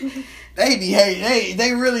 they be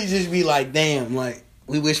they really just be like, damn, like,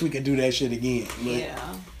 we wish we could do that shit again. But,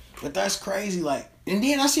 Yeah. but that's crazy. Like, and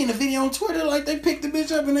then I seen a video on Twitter, like, they picked the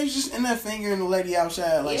bitch up and they just in that finger and the lady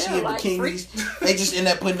outside, like, Yeah, she in like, bikinis. They just end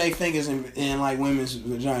up putting their fingers in like women's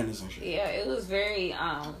vaginas and shit. Yeah, it was very,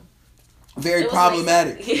 Very it was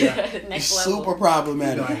problematic. Next, Yeah. next It's level. super You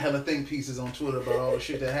problematic. know, like hella think pieces on Twitter about all the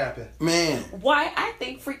shit that happened. Man, Why I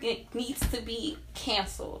think Freaknik needs to be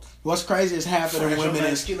canceled. what's crazy is half of the women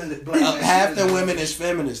is half the women is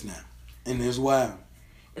feminists now, and it's wild.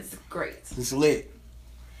 It's great. It's lit.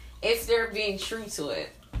 If they're being true to it.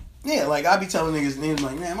 Yeah, like I be telling niggas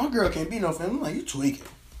like, man, my girl can't be no feminist. I'm like, you tweaking.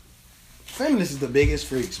 Feminists is the biggest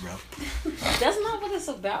freaks, bro. That's not what it's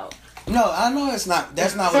about. No, I know it's not.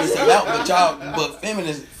 That's not what it's about. But y'all, but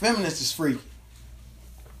feminists is freaky.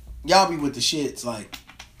 Y'all be with the shits. Like,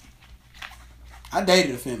 I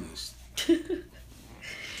dated a feminist.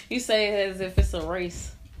 You say it as if it's a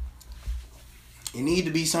race. It need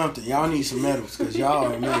to be something. Y'all need some medals because y'all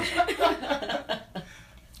are amazing.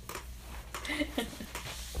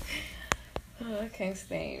 Oh, I can't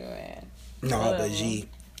stand you, man. No, but Whatever. G,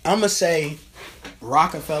 I'ma say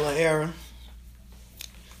Rockefeller era.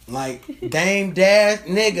 Like Dame Dash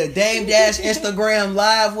Instagram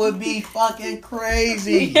live would be fucking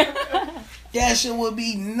crazy. That shit would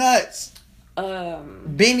be nuts.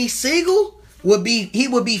 Benny Siegel would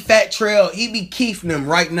be Fat Trail. He'd be Keith them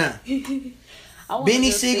right now. I wanna Benny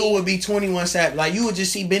just Siegel see- would be 21 Savage. Like you would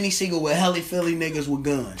just see Benny Siegel with Helly Philly niggas with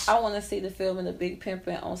guns. I want to see the film in the Big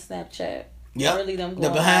Pimpin' on Snapchat. Yep. Really them The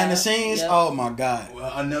going behind the live. scenes. Yep. Oh my god.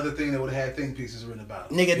 Well, another thing that would have had think pieces written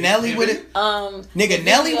about it. Nigga Nelly with it. The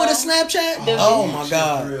Nelly video- with a Snapchat. the Oh video- my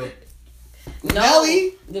god. Real. No,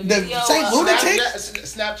 Nelly, the the video. Saint Lunatic?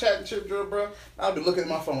 Snapchat and shit drill, bro. I'll be looking at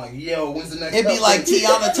my phone like, yo, when's the next? It'd be like update?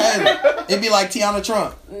 Tiana Taylor. It'd be like Tiana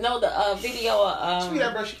Trump. No, the video Speak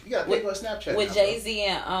that, bro. You gotta pay for a Snapchat with now, Jay Z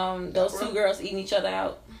and those two girls eating each other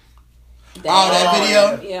out.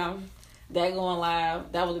 That video? Yeah, that going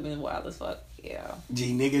live. That would have been wild as fuck. Yeah,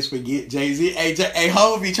 Gee, niggas forget Jay-Z. Hey,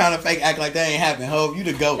 Hov be trying to fake act like that ain't happen. Hov, you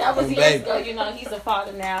the GOAT. that was on years baby. ago. You know, he's a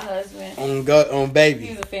father now, husband. On baby.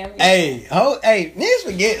 He's a family. Hey, niggas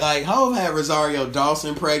forget, like, Hov had Rosario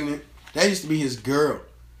Dawson pregnant. That used to be his girl.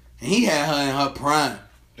 And he had her in her prime.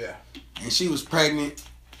 Yeah. And she was pregnant.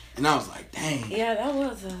 And I was like, dang. Yeah, that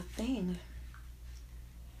was a thing.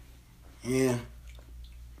 Yeah.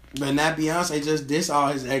 But not Beyonce just diss all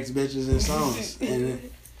his ex-bitches and songs.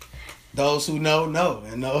 And those who know, know.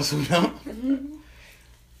 And those who don't,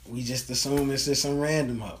 we just assume it's just some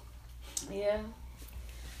random hoe. Yeah.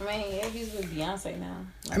 I mean, yeah, he's with Beyonce now.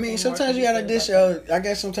 I mean, sometimes you gotta diss your, I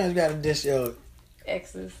guess sometimes you gotta diss your,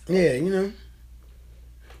 exes. yeah, you know.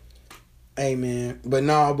 Hey, man. But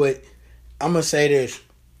no, but I'm gonna say this.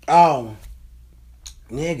 Oh,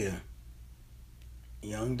 nigga.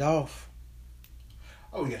 Young Dolph.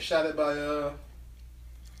 Oh, we got shot at by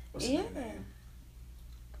what's his Yeah. name?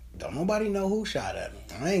 Don't nobody know who shot at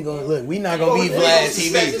him. I ain't gonna look. We not gonna be we Vlad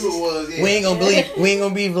suspect who TV. it was, yeah. We ain't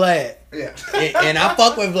gonna be Vlad. Yeah. And I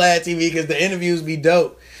fuck with Vlad TV because the interviews be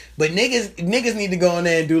dope. But niggas need to go in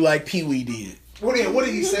there and do like Pee Wee did. What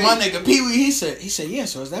did he say? My nigga Pee Wee, he said, yeah.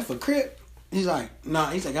 So is that for Crip? He's like, nah.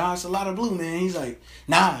 He's like, oh, it's a lot of blue, man. He's like,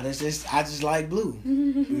 nah, that's just I just like blue,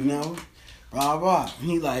 you know. Blah blah.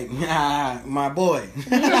 He like, nah, my boy.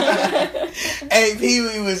 Hey, Pee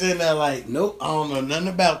Wee was in there like, nope, I don't know nothing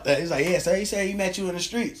about that. He's like, yeah. So he said he met you in the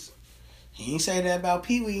streets. He ain't say that about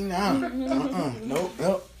Pee Wee, nah.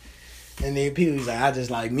 Nope. And then Pee Wee's like, I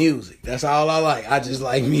just like music. That's all I like. I just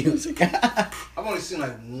like music. I've only seen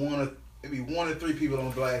like maybe one or three people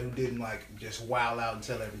on Vlad who didn't like just wild out and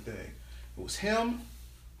tell everything. It was him.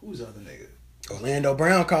 Who's the other nigga? Orlando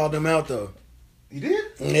Brown called him out though. He did?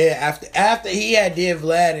 Yeah, after he had did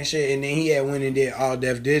Vlad and shit, and then he had went and did All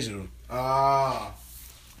Def Digital, Ah.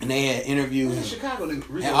 and they had interviewed him. Chicago nigga,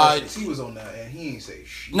 Rico And, Reckless, he was on there and he ain't say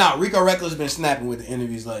shit. Nah, Rico Reckless been snapping with the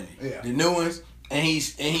interviews lately. Yeah. The new ones, and he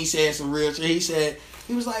said some real shit.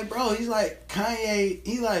 He was like, bro, he's like Kanye.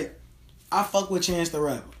 He like, I fuck with Chance the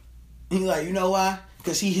Rapper. He like, you know why?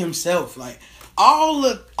 Because he himself like. all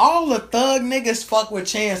the thug niggas fuck with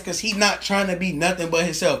Chance because he not trying to be nothing but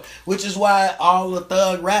himself. Which is why all the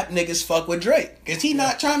thug rap niggas fuck with Drake. Because he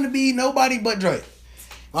not trying to be nobody but Drake.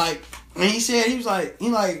 Like, when he said, he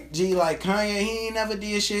like, G, like, Kanye, he ain't never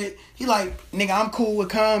did shit. He like, nigga, I'm cool with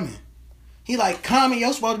Common. He like, Common,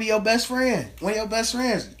 you're supposed to be your best friend. One of your best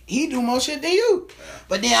friends. He do more shit than you.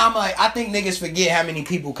 But then I'm like, I think niggas forget how many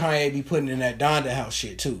people Kanye be putting in that Donda House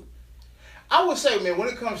shit, too. I would say, man, when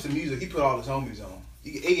it comes to music, he put all his homies on.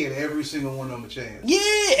 He gave every single one of them a chance.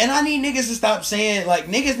 Yeah, and I need niggas to stop saying, like,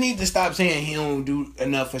 niggas need to stop saying he don't do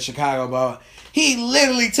enough for Chicago ball. He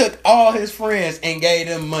literally took all his friends and gave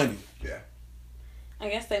them money. Yeah. I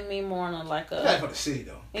guess they mean more on like That's for the city,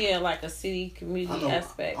 though. Yeah, like a city community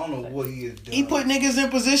aspect. I don't know what he is doing. He put niggas in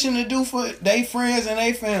position to do for their friends and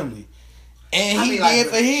their family. And I he mean, did like,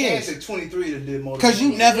 for his. Chance at 23 that did more. Because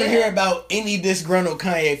you never Yeah. hear about any disgruntled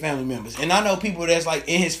Kanye family members. And I know people that's like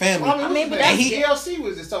in his family. Well, I mean, but but that's- GLC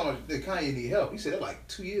was just talking about that Kanye need help. He said that like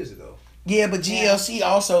 2 years ago. Yeah, but GLC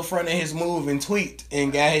also fronted his move and tweaked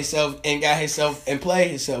and got himself and played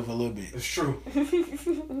himself a little bit. It's true.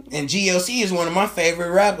 And GLC is one of my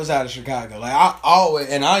favorite rappers out of Chicago. Like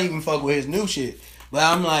I even fuck with his new shit. But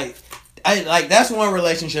I'm like, that's one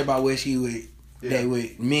relationship I wish he would they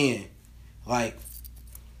with men. Like,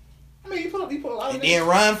 I mean, he put a lot of and then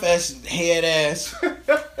Rhymefest head ass,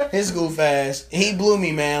 his goof ass, he blew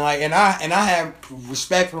me, man. Like, and I have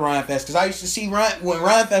respect for Rhymefest because I used to see when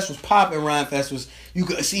Rhymefest was popping. Rhymefest was, you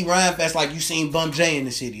could see Rhymefest like you seen Bump J in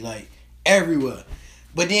the city, like everywhere.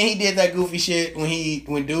 But then he did that goofy shit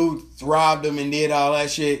when dude robbed him and did all that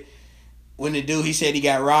shit. When the dude, he said he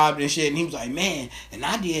got robbed and shit, and he was like, man, and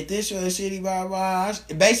I did this for the city, blah, blah.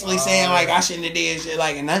 Basically saying, like, I shouldn't have did shit.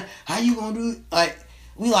 Like, and how you gonna do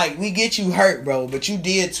it? We get you hurt, bro, but you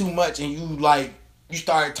did too much, and you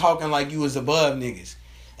started talking like you was above niggas.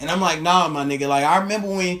 And I'm like, nah, my nigga. Like, I remember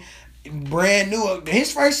when brand new,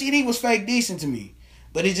 his first CD was Fake Decent to me.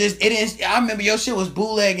 But it didn't, I remember your shit was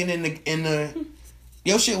bootlegging in the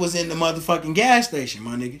your shit was in the motherfucking gas station,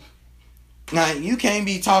 my nigga. Like, you can't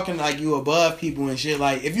be talking like you above people and shit.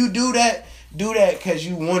 Like, if you do that because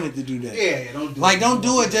you wanted to do that. Yeah, don't do it. Like, don't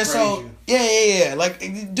do it just so. You. Yeah. Like,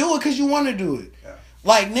 do it because you want to do it. Yeah.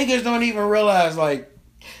 Like, niggas don't even realize, like,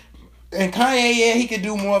 and Kanye, yeah, he could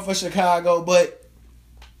do more for Chicago, but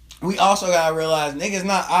we also gotta realize niggas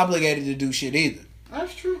not obligated to do shit either.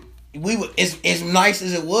 That's true. It's as nice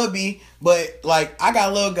as it would be, but, like, I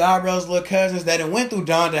got little godbrothers, little cousins that went through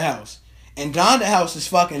Donda House. And Donda House is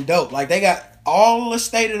fucking dope. Like, they got all the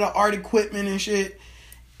state-of-the-art equipment and shit.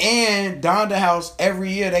 And Donda House,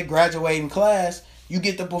 every year they graduate in class, you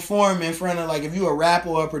get to perform in front of, like, if you a rapper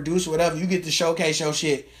or a producer or whatever, you get to showcase your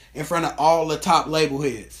shit in front of all the top label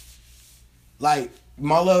heads. Like,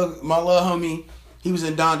 my little homie, he was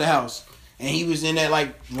in Donda House. And he was in that,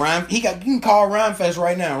 like, you can call Rhymefest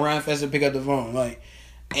right now. Rhymefest will pick up the phone. Like,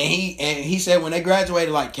 and he said when they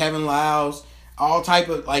graduated, like, Kevin Liles, all type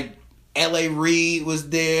of, like, L.A. Reid was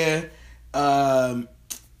there.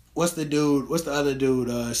 What's the other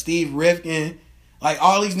dude? Steve Rifkin. Like,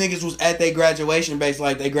 all these niggas was at their graduation, basically,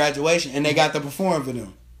 like, their graduation, and they got to perform for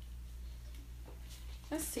them.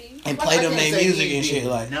 Let's see. And play them their music and shit.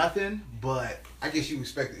 Like, nothing, but I guess you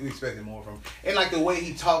expected more from him. And, like, the way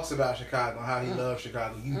he talks about Chicago, how he loves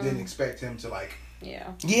Chicago, you didn't expect him to, like...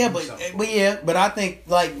 Yeah. Yeah, but I think,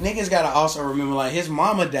 like, niggas gotta also remember, like, his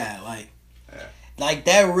mama died, like... Like,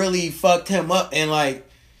 that really fucked him up. And, like,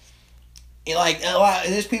 a lot,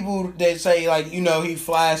 there's people that say, like, you know, he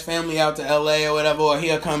flies family out to L.A. or whatever, or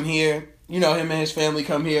he'll come here. You know, him and his family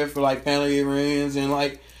come here for, like, family reunions and,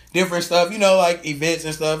 like, different stuff. You know, like, events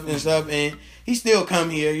and stuff. And he still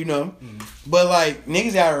come here, you know. Mm-hmm. But, like,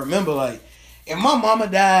 niggas gotta remember, like, if my mama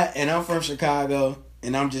died and I'm from Chicago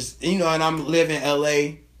and I'm just, you know, and I'm living in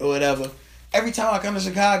L.A. or whatever, every time I come to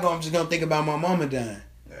Chicago, I'm just gonna think about my mama dying.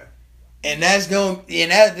 And that's going,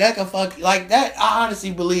 and that can fuck, like, that, I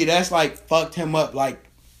honestly believe that's, like, fucked him up, like,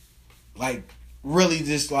 really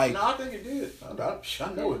just, like. No, I think it did. I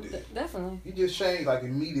know it did. Definitely. He just changed, like,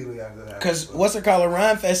 immediately after that. Because what's it called?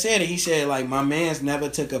 Rhymefest said it. He said, like, my man's never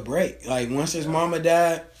took a break. Like, once his mama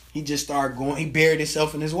died, he just started going, he buried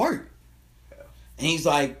himself in his work. Yeah. And he's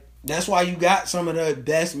like, that's why you got some of the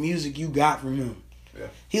best music you got from him.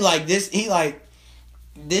 Yeah.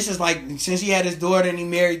 This is like, since he had his daughter and he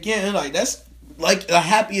married again, like, that's like the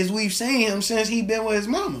happiest we've seen him since he been with his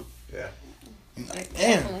mama. Yeah. Like,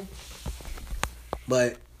 damn.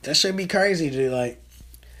 But that should be crazy to, like,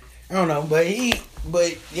 I don't know, but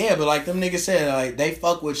like them niggas said, like, they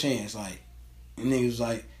fuck with Chance, like, and niggas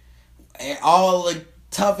like, all the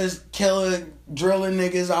toughest killer drilling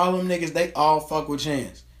niggas, all them niggas, they all fuck with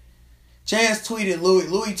Chance. Chance tweeted Louis.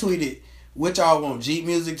 Louis tweeted, "What y'all want? Jeep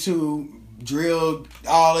Music 2, Drill,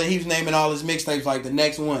 all that." He was naming all his mixtapes like the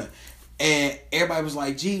next one, and everybody was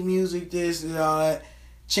like, "Jeep Music this and all that."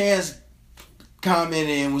 Chance commented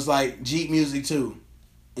and was like, "Jeep Music 2,"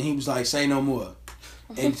 and he was like, "Say no more."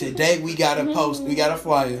 And today we got a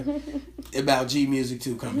flyer about Jeep Music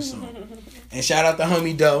 2 coming soon. And shout out to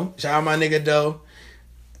homie Doe. Shout out my nigga Doe.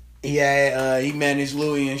 He had he managed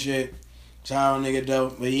Louis and shit. Shout out nigga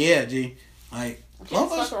Doe. But yeah, G, like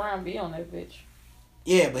Just fuck around and be on that bitch.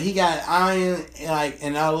 yeah, but he got iron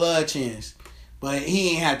and I love Chance. But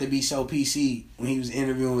he ain't have to be so PC when he was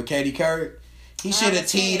interviewing with Katie Couric. He should have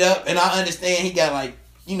teed up, and I understand he got like,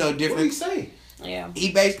 different. What did he say? Yeah.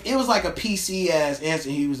 It was like a PC ass answer.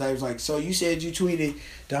 He was like, so you said you tweeted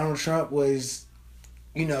Donald Trump was,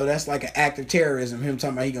 that's like an act of terrorism. Him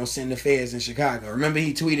talking about he gonna send the feds in Chicago. Remember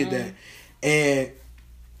he tweeted that, and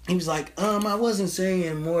he was like, I wasn't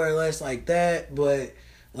saying more or less like that, but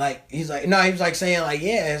like he was like saying like,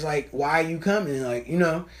 yeah, it's like, why are you coming, like,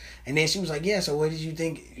 And then she was like, yeah, so what did you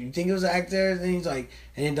think? You think it was an act of terrorism? And he's like,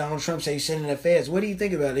 and then Donald Trump said he's sending the feds. What do you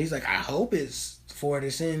think about it? He's like, I hope it's for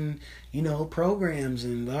to send, programs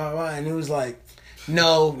and blah, blah. And it was like,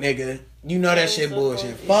 no, nigga. That shit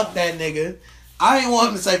bullshit. Fuck that nigga. I didn't want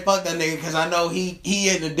him to say fuck that nigga because I know he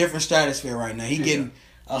in a different stratosphere right now. He getting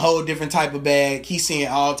a whole different type of bag. He's seeing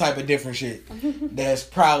all type of different shit. That's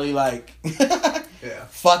probably like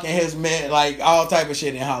fucking his man, like all type of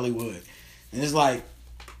shit in Hollywood. And it's like,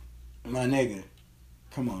 my nigga,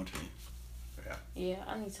 come on, G. Yeah,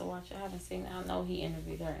 I need to watch it. I haven't seen it. I know he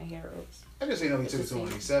interviewed her in Heroes. I just didn't know he took it to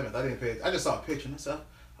 187th. I didn't pay. I just saw a picture and stuff.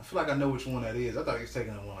 I feel like I know which one that is. I thought he was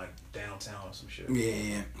taking one like downtown or some shit.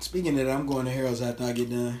 Yeah. Speaking of that, I'm going to Harold's after I get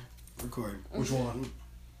done recording. Which one?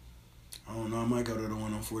 I don't know. I might go to the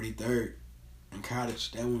one on 43rd in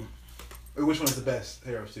Cottage. That one. Which one is the best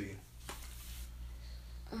Harold's to you?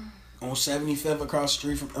 On 75th across the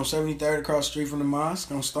street from, on 73rd across the street from the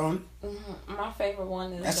mosque on Stone. Mm-hmm. My favorite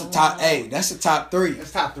one is that's a top. Hey, that's a top 3.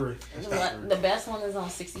 That's top 3. The best one is on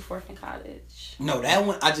 64th and Cottage. No, that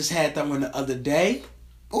one I just had that one the other day.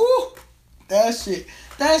 Ooh, that shit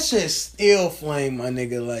still flame, my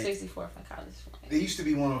nigga. Like 64th and Cottage. There used to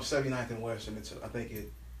be one on 79th and Western. I think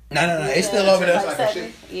it. No, it's still over there.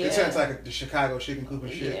 It turns like the Chicago chicken coop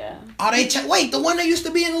and shit. Yeah. Oh, wait, the one that used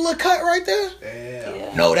to be in the little cut right there?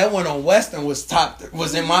 Yeah. No, that one on Western was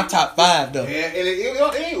in my top 5 though. Yeah, and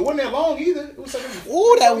it wasn't that long either. It was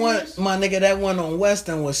like that one, my nigga, that one on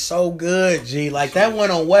Western was so good, G. Like that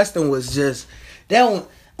one on Western was just that one.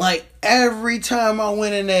 Like every time I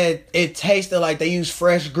went in there, it tasted like they used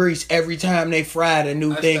fresh grease every time they fried a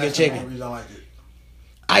new thing of chicken. That's the reason I liked it.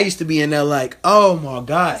 I used to be in there like, oh my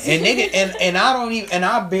god, and nigga, and I don't even, and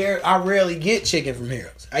I rarely get chicken from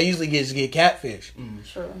Harold's. I usually just get catfish.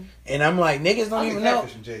 True. And I'm like, niggas don't even know.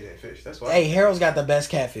 Catfish and JJ Fish. That's why. Hey, Harold's got the best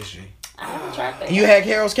catfish. I haven't tried that. You had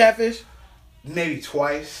Harold's catfish? Maybe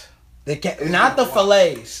twice. Not the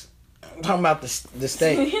fillets. I'm talking about the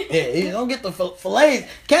steak. Yeah, you don't get the fillets.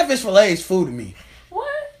 Catfish fillets food to me. What?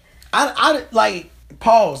 I like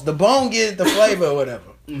pause. The bone gives the flavor or whatever.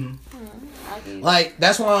 Like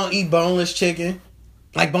that's why I don't eat boneless chicken.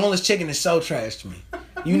 Like boneless chicken is so trash to me.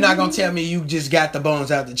 You're not gonna tell me you just got the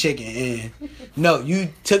bones out the chicken and no, you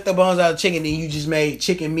took the bones out of the chicken and you just made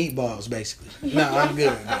chicken meatballs basically. No, I'm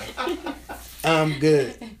good. Bro. I'm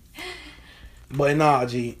good. But nah,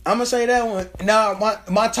 G, I'm gonna say that one. Nah,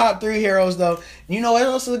 my top 3 heroes though. You know what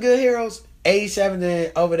else is good heroes?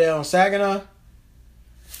 87 over there on Saginaw.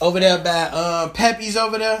 Over there by Pepe's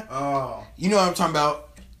over there. Oh. You know what I'm talking about.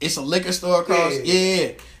 It's a liquor store across.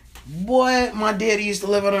 Yeah. Boy, my daddy used to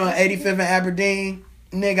live on 85th and Aberdeen.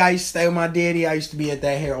 Nigga, I used to stay with my daddy. I used to be at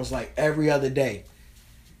that Harold's like every other day.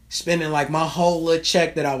 Spending like my whole little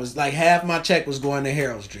check that I was like half my check was going to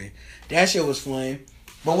Harold's Street. That shit was flame.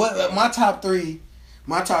 But what my top 3,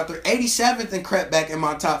 87th and crept back in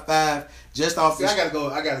my top 5 just off the. I gotta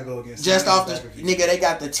go against. Just off the nigga, they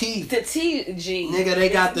got the T. The T, G. Nigga, they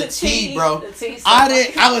got the T, bro. The T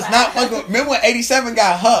I was not fucking. Remember when 87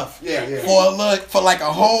 got Huff? Yeah. For like a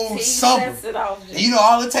whole summer. Off, you know,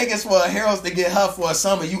 all it takes is for a Harold's to get Huff for a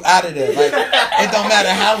summer. You out of there. Like it don't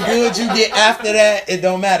matter how good you get after that. It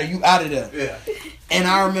don't matter. You out of there. Yeah. And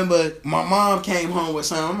I remember my mom came home with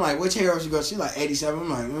something. I'm like, which Harold's you go? She's like 87. I'm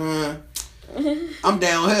like, I'm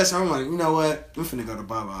down here, so I'm like, you know what? I'm finna go to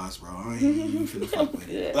Baba's, bro. I ain't even finna fuck with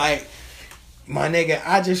it. Like, my nigga,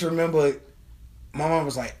 I just remember my mom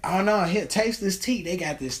was like, oh no, here, taste this tea. They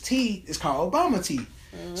got this tea. It's called Obama tea.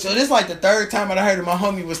 So this like the 3rd time I heard it. My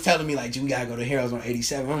homie was telling me like, we gotta go to Harold's on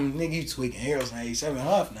 87. Nigga, you tweaking Harold's on 87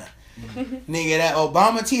 Huff now. Nigga, that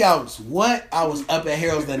Obama tea, I was up at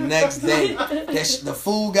Harold's the next day. The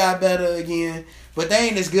food got better again. But they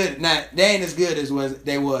ain't as good. They ain't as good as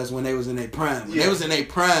they was when they was in their prime. When they was in their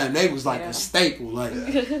prime, they was like a staple. Like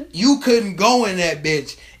you couldn't go in that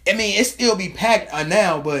bitch. I mean, it still be packed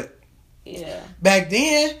now, but back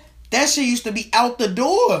then that shit used to be out the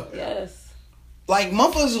door. Yes. Like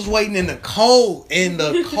motherfuckers was waiting in the cold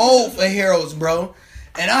for Harold's, bro.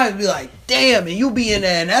 And I'd be like, damn, and you be in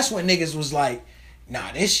there, and that's when niggas was like,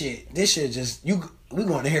 nah, this shit just we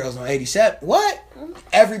going to Harold's on 87. What?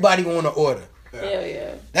 Everybody want to order. Hell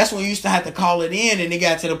yeah. That's when you used to have to call it in, and it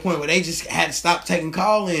got to the point where they just had to stop taking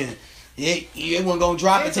call in. It wasn't gonna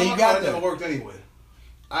drop it till you got there. It never worked anyway.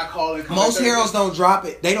 I call it. Most Harold's don't drop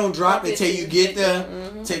it. They don't drop it till you get there,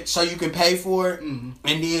 so you can pay for it, and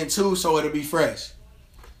then too, so it'll be fresh.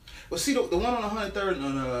 Well, see the one on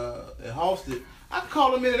 103rd at Halsted, I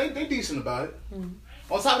call them in. They decent about it.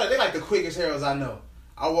 On top of that, they like the quickest Harold's I know.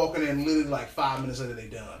 I walk in there and literally like 5 minutes later they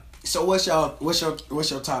done. So what's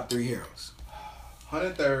your top 3 Harold's?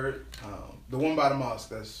 103rd, the one by the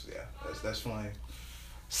mosque. That's flame.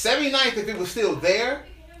 79th, if it was still there.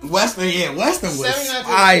 Western was 79th,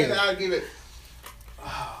 fire. I'd give it.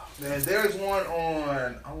 Oh, man, there's one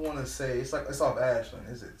on. I want to say it's off Ashland.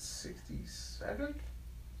 Is it 67?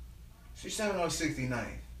 67 or 69?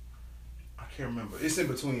 I can't remember. It's in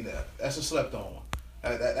between that. That's a slept on one.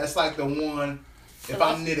 That's like the one. If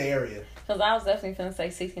I'm near the area. Because I was definitely finna say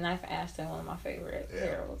 69th for Ashton, one of my favorite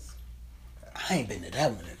Harold's. I ain't been to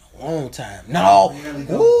that one in a long time. No.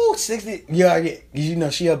 Ooh, 60. Yeah, you know,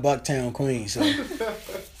 she a Bucktown queen, so.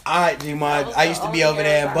 I used to be over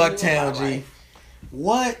there in Bucktown, G.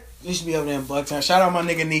 What? Used to be over there in Bucktown. Shout out my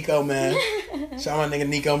nigga Nico, man. Shout out my nigga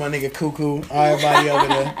Nico, my nigga Cuckoo. Everybody over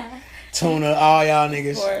there. Tuna, all y'all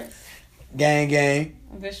niggas. Of course. Gang.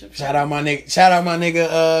 Bishop. Shout out my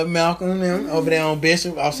nigga Malcolm them over there on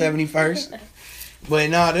Bishop off 71st. But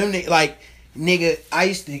nah, them nigga,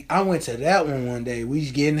 I went to that one day. We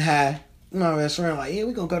was getting high. My best friend like, yeah,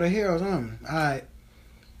 we gonna go to Harold's. Alright.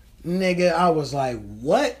 Nigga, I was like,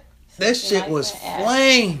 what? That shit was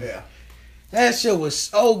flame. Yeah. That shit was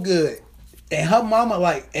so good. And her mama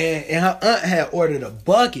and her aunt had ordered a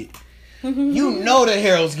bucket. You know the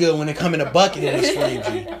Harold's good when it come in a bucket and it's flame,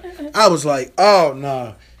 G. I was like, oh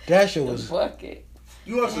no. That shit was bucket.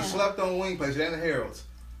 You also slept on wing place and the Harold's.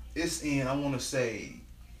 It's in, I wanna say,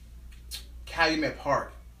 Calumet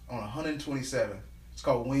Park on 127. It's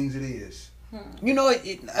called Wings It Is. You know,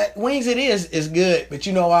 Wings It Is good, but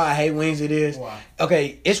you know why I hate Wings It Is? Why?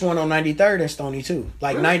 Okay, it's one on 93rd and Stony too.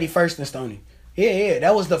 Like really? 91st and Stony. Yeah,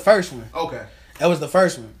 that was the first one. Okay. That was the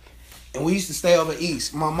first one. And we used to stay over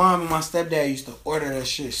east. My mom and my stepdad used to order that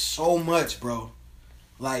shit so much, bro.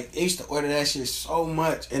 Like, they used to order that shit so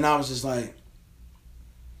much. And I was just like,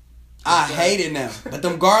 I hate it now. But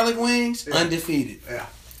them garlic wings, undefeated. Yeah.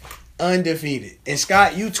 Undefeated. And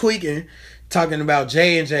Scott, you tweaking, talking about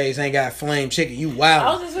J&J's ain't got flame chicken. You wild.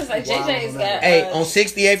 I was just gonna say JJ's got. Hey, on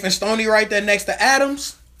 68th and Stony, right there next to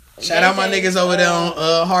Adams. Shout out my niggas over there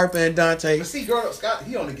on Harper and Dante. But see, Scott,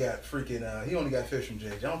 he only got fish from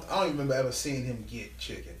JJ. I don't even remember ever seeing him get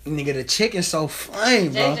chicken. Nigga, the chicken's so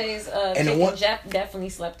flame, bro. JJ's and chicken definitely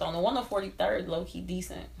slept on. The one on 43rd, low key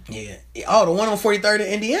decent. Yeah. Oh, the one on 43rd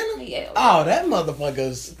in Indiana? Yeah. Oh, that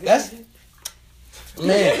motherfucker's.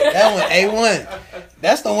 Man, that one A1.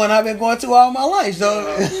 That's the one I've been going to all my life.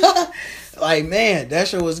 So, like, man, that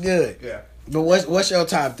shit was good. Yeah. But what's your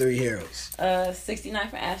top 3 Harold's? 69th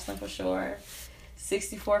for Ashland for sure.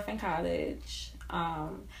 64th in College.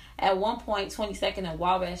 At one point, 22nd and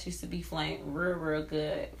Wabash used to be flame real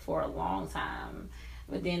good for a long time.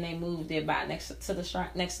 But then they moved it by next to the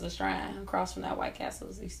shrine, across from that White Castle.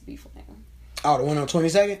 It used to be flame. Oh, the one on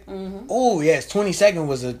 22nd? Mm-hmm. Oh, yes. 22nd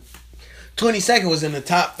was in the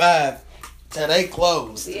top 5 till they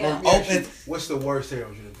closed. Yeah. Open. What's the worst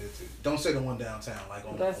Harold's you've been to? Don't say the one downtown, like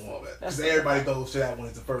on Wabash. Because everybody goes to that one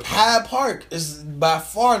as the first one. Hyde Park is by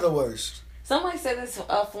far the worst. Somebody said it's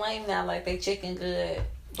a flame now, like they chicken good.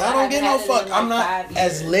 I don't get no fuck. I'm not,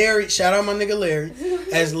 as Larry, shout out my nigga Larry,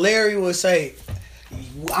 as Larry would say,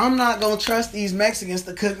 I'm not going to trust these Mexicans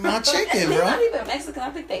to cook my chicken, bro. They're not even Mexican. I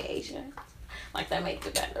think they Asian. Like, they make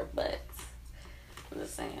it better, but I'm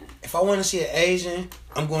just saying. If I want to see an Asian,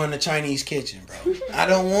 I'm going to Chinese kitchen, bro. I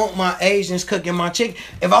don't want my Asians cooking my chicken.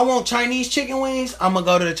 If I want Chinese chicken wings, I'm going to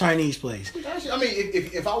go to the Chinese place. I mean,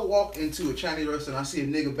 if I walk into a Chinese restaurant and I see a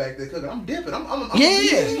nigga back there cooking, I'm dipping. I'm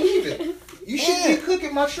leaving. You shouldn't be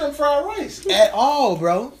cooking my shrimp fried rice. At all,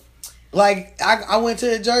 bro. Like, I went to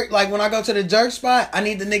the jerk. Like, when I go to the jerk spot, I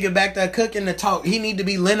need the nigga back there cooking the talk. He need to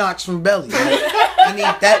be Lennox from Belly. Like, I need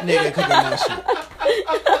that nigga cooking my shit.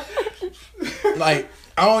 Like,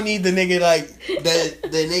 I don't need the nigga like the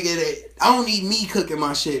nigga that I don't need me cooking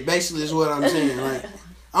my shit. Basically, is what I'm saying. Like,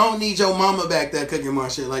 I don't need your mama back there cooking my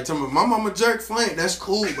shit. Like, tell me, my mama jerk flame. That's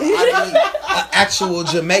cool, but I need an actual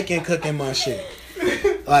Jamaican cooking my shit.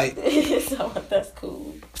 Like, so that's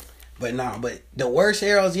cool. But nah, but the worst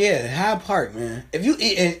Harold's, yeah, Hyde Park, man. If you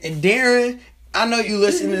and Darren, I know you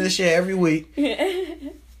listen to this shit every week.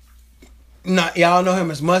 Not y'all know him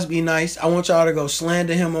as Must Be Nice. I want y'all to go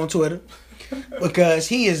slander him on Twitter because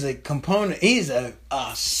he is a component. He's a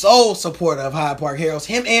sole supporter of Hyde Park Harold's.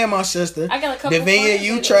 Him and my sister. I got a couple. Davinia,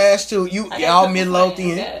 you trash too. Y'all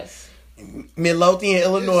Midlothian, Midlothian,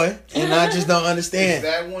 Illinois, and I just don't understand.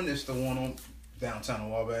 Is that one? It's the one on downtown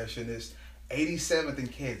Wabash, and it's 87th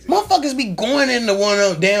and Kansas. Motherfuckers be going in the one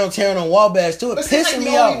on downtown on Wabash too. It pissing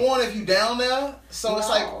me off. The only one if you down there, so it's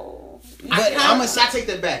like. But I take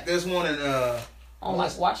that back. There's one in on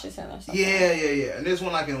like Washington or something. Yeah. And there's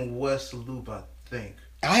one like in West Loop, I think.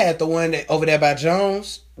 I had the one that over there by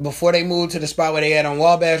Jones before they moved to the spot where they had on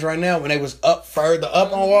Wabash right now. When they was up further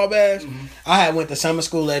up on Wabash, I had went to summer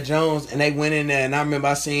school at Jones, and they went in there, and I remember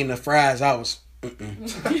I seen the fries. I was, and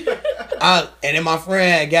then my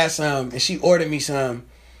friend had got some, and she ordered me some,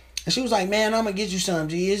 and she was like, "Man, I'm gonna get you some.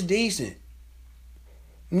 G, it's decent."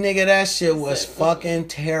 Nigga, that shit was fucking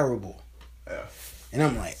terrible. Yeah. And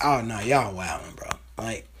I'm like, oh no, y'all wildin', bro.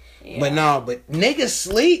 Like, but niggas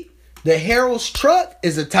sleep. The Harold's truck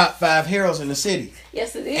is the top 5 Harold's in the city.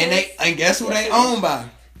 Yes, it is. And guess who they own by?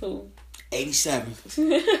 Who? 87.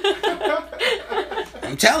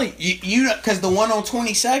 I'm telling you, because the one on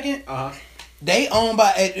 22nd, they own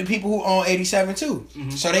by people who own 87 too.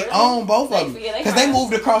 So they own both of them because they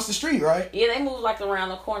moved across the street, right? Yeah, they moved like around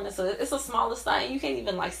the corner, so it's a smaller site. You can't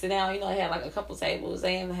even like sit down. You know, they had like a couple tables.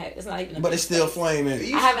 It's not even. But it's still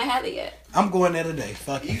flaming. I haven't had it yet. I'm going there today.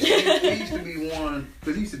 Fuck it. There used to be one.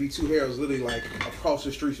 There used to be 2 Harold's literally like across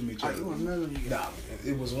the street from each other. Nah,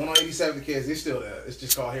 it was one on 87th Kids. It's still there. It's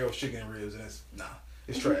just called Harold's Chicken and Ribs, and it's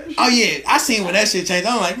trash. Oh yeah, I seen when that shit changed.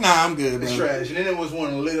 I'm like, nah, I'm good, bro. It's trash. And then there was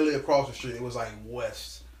one literally across the street. It was like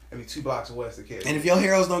west. 2 blocks west of Kids. And if your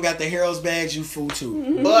Harold's don't got the Harold's bags, you fool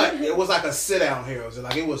too. But it was like a sit down Harold's, and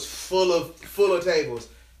like it was full of tables,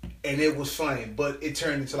 and it was flame. But it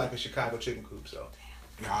turned into like a Chicago chicken coop. So.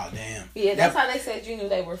 Oh damn. Yeah, that's how they said you knew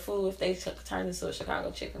they were full if they turned into a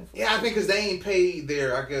Chicago chicken. Yeah, I think because they ain't paid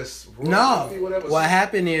their, I guess. Whatever. What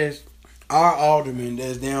happened is our alderman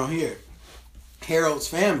that's down here, Harold's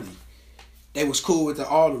family, they was cool with the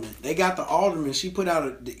alderman. They got the alderman.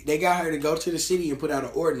 They got her to go to the city and put out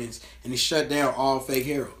an ordinance, and it shut down all fake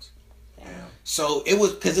Harold's. Damn. So it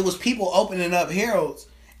was because it was people opening up Harold's,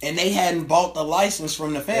 and they hadn't bought the license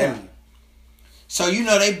from the family. Yeah. So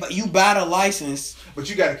you buy the license, but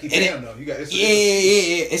you got to keep paying them though. Yeah.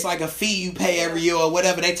 It's like a fee you pay every year or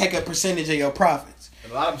whatever. They take a percentage of your profits.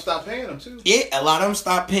 And a lot of them stop paying them too. Yeah, a lot of them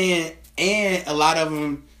stopped paying, and a lot of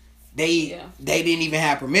them they didn't even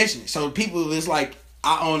have permission. So people is like,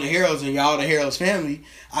 I own the Harold's and y'all the Harold's family.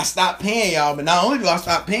 I stopped paying y'all, but not only do I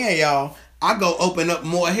stop paying y'all, I go open up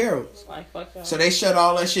more Harold's. Like fuck that. So they shut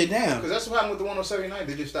all that shit down. Because that's what happened with the one on 79th.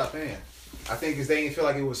 They just stopped paying. I think because they didn't feel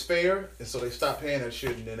like it was fair, and so they stopped paying that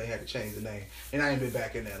shit, and then they had to change the name. And I ain't been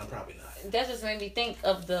back in there, and I'm probably not. That just made me think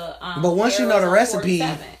of the. But once you know the recipe,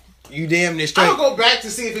 you damn near straight. I'll go back to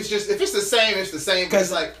see if it's the same. It's the same.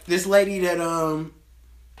 Because like this lady that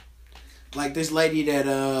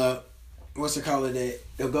what's it called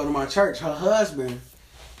that'll go to my church. Her husband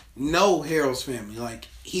know Harold's family. Like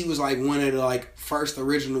he was like one of the like first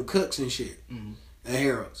original cooks and shit at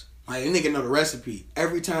Harold's. Like, a nigga know the recipe.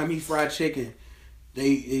 Every time he fried chicken,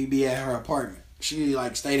 they be at her apartment. She,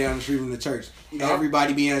 like, stay down the street from the church.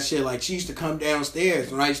 Everybody be at shit. Like, she used to come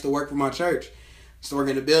downstairs when I used to work for my church. Used to work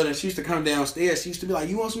in the building. She used to come downstairs. She used to be like,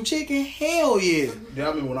 you want some chicken? Hell yeah. Yeah, I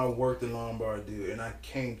remember when I worked in Lombard, dude, and I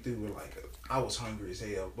came through with, like, I was hungry as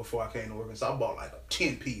hell before I came to work. And so I bought, like, a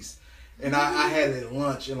 10-piece. And I had it at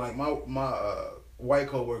lunch, and, like, my white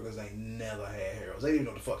co-workers ain't never had Harold's. They didn't even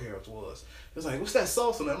know what the fuck Harold's was. It was like, what's that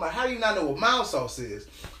sauce on it? I'm like, how do you not know what mild sauce is?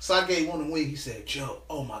 So I gave one of the wing. He said, Joe,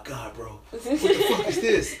 oh my God, bro. What the fuck is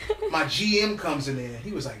this? My GM comes in there.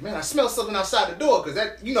 He was like, man, I smell something outside the door. Because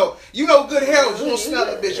that, you know good Harold's. You don't smell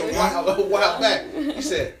that bitch a while back. He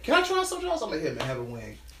said, can I try something else? I'm like, here, man, have a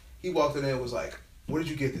wing. He walked in there and was like, where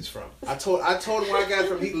did you get this from? I told him where I got it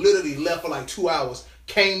from. He literally left for like 2 hours,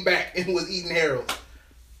 came back and was eating Harold's.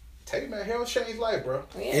 Tell you, man, Harold's changed life, bro.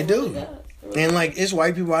 Yeah, it do. And like it's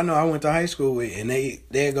white people I know I went to high school with, and they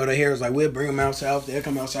go to Harold's. Like we'll bring them out south. They'll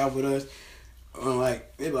come out south with us.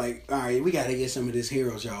 Like they be like, all right, we gotta get some of this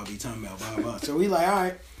Harold's y'all be talking about, blah blah. So we like, all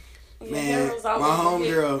right, man. My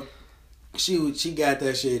homegirl, She got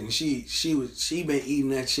that shit, and she been eating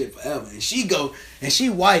that shit forever. And she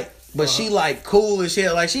white, but she like cool as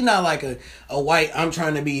shit. Like she not like a white. I'm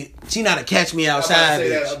trying to be. She not a catch me outside.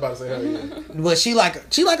 I was about to say that. Yeah. But she like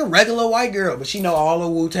a regular white girl. But she know all the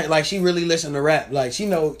Wu-Tang. Like she really listen to rap. Like she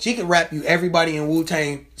can rap you everybody in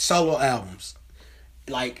Wu-Tang solo albums,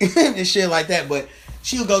 like and shit like that. But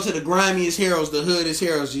she'll go to the grimiest heroes, the hoodest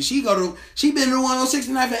heroes. She been to 106th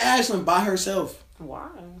in Ashland by herself. Wow.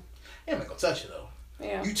 Ain't gonna touch it though.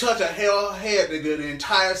 Yeah. You touch a head, nigga, the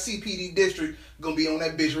entire CPD district gonna be on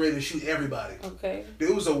that bitch ready to shoot everybody. Okay.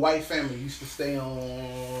 There was a white family used to stay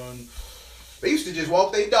on. They used to just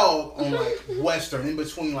walk their dog on like Western, in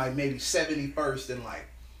between like maybe 71st and like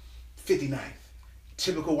 59th.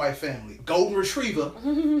 Typical white family, golden retriever,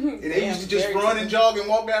 and they used to just run and jog and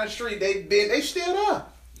walk down the street. They still there.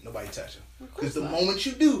 Nobody touch them because the moment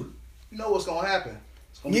you do, you know what's gonna happen.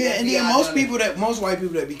 Yeah, and then most white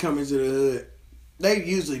people that be coming to the hood, they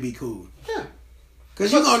usually be cool. Yeah.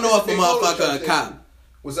 Cause you gonna know if a motherfucker a cop.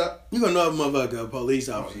 What's up? You gonna know if a motherfucker a police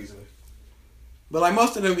officer. Easily. But like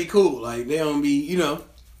most of them be cool. Like they don't be, you know.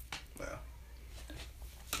 Yeah.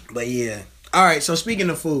 But yeah. All right. So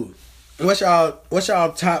speaking of food, what's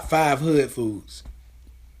y'all top 5 hood foods?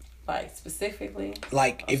 Like specifically.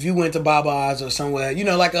 Like if you went to Baba's or somewhere, you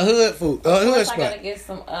know, like a hood food, a hood spot. I gotta get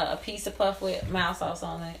some a pizza puff with mild sauce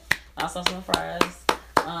on it, mild sauce and fries,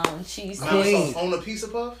 cheese. Mild sauce on a pizza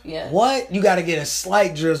puff? Yeah. What? You gotta get a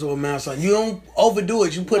slight drizzle of mild sauce. You don't overdo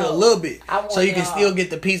it. You put a little bit, so you can still get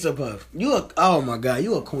the pizza puff. Oh my god,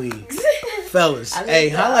 you a queen, fellas. Hey,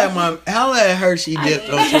 holla at Hershey dip.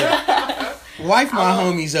 Wife my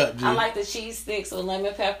homies up, dude. I like the cheese sticks with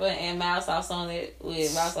lemon pepper and mild sauce on it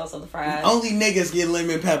with mild sauce on the fries. Only niggas get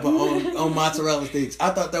lemon pepper on mozzarella sticks.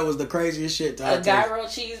 I thought that was the craziest shit. A gyro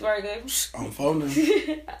cheeseburger. On phone.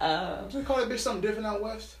 They call that bitch something different out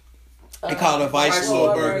west. They call it a Vice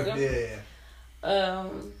Lord burger. Yeah.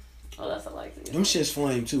 What else I like to Them shits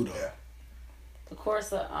flame too though. Yeah. Of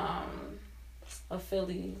course, a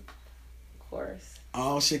Philly, of course.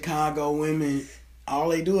 All Chicago women. All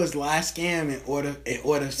they do is lie, scam, and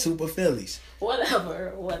order super Phillies.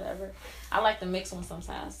 Whatever. I like the mixed one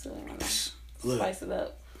sometimes too. Look, spice it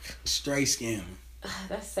up. Straight scam.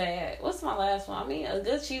 That's sad. What's my last one? I mean, a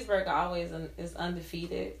good cheeseburger always is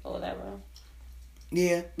undefeated or whatever.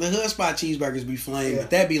 Yeah, the hood spot cheeseburgers be flame,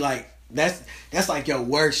 but that be like that's like your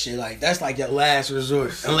worst shit. Like that's like your last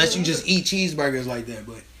resort, unless you just eat cheeseburgers like that.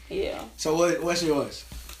 But yeah. So what's yours?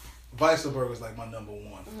 Vice Burger is like my number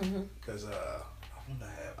one because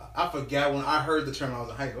I forgot when I heard the term. I was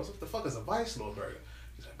in high school. I was like, "What the fuck is a Vice Lord burger?"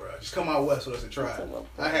 He's like, "Bro, just come out west with us and try it."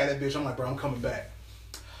 I had that bitch. I'm like, "Bro, I'm coming back."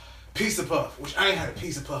 Pizza Puff, which I ain't had a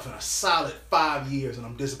Pizza Puff in a solid 5 years, and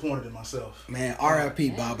I'm disappointed in myself. Man, R.I.P.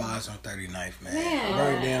 Baba's on 39th, man.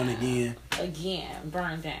 Burned down again.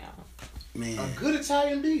 Burned down. Man, a good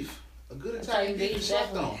Italian beef. A good Italian beef,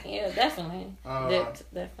 definitely. Yeah, definitely.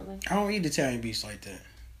 Definitely. I don't eat Italian beefs like that.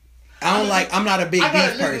 I'm not a big beef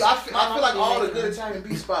person. I feel like all the good Italian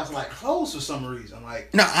beef spots are like closed for some reason.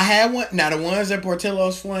 Like no, I had one. Now the ones at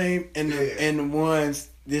Portillo's Flame and the ones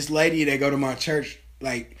this lady that go to my church,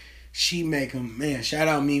 like she make them. Man, shout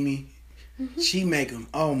out Mimi. She make them.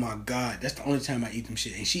 Oh my god, that's the only time I eat them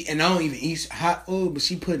shit. And I don't even eat hot food, but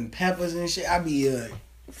she putting peppers and shit. I be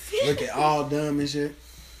looking all dumb and shit.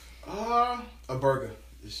 A burger.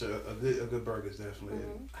 It's a good burger is definitely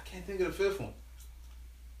it. I can't think of the fifth one.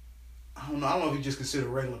 I don't know if you just consider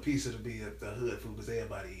regular pizza to be the hood food because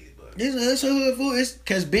everybody eat it. But it's a hood food. It's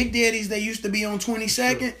because Big Daddy's they used to be on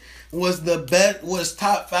 22nd was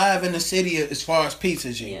top 5 in the city as far as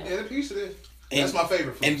pizzas. Yeah, the pizza is. That's my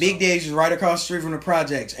favorite food. And Big Daddy's is right across the street from the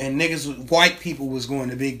projects. And white people was going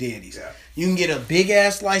to Big Daddy's. Yeah. You can get a big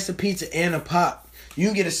ass slice of pizza and a pop. You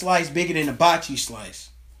can get a slice bigger than a bocce slice.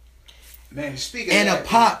 Man, speaking and of a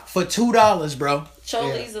pop for $2, bro.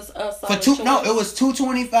 Choli's is for $2. No, it was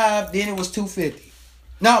 $2.25. Then it was $2.50.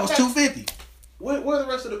 No, it was $2.50. Where the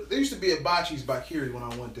rest of there used to be a Bocce's by Curie when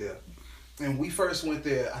I went there, and we first went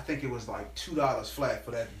there. I think it was like $2 flat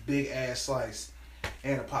for that big ass slice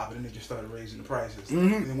and a pop, and then they just started raising the prices.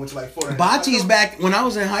 And then went to like $4. Bocce's back when I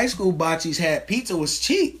was in high school. Bocce's had pizza was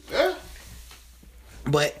cheap. Yeah.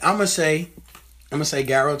 But I'm gonna say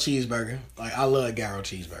gyro cheeseburger. Like I love gyro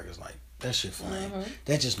cheeseburgers. Like. That shit flame.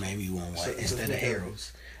 That just made me want white instead of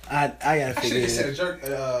arrows. I gotta figure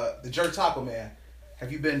it out. The Jerk Taco Man.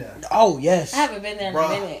 Have you been there? Oh yes. I haven't been there in a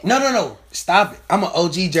minute. No. Stop it. I'm an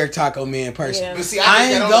OG Jerk Taco Man person. Yeah. But see,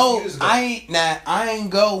 I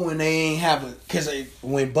ain't go when they ain't have because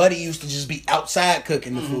when Buddy used to just be outside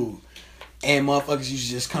cooking the food, and motherfuckers used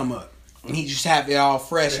to just come up. And he just have it all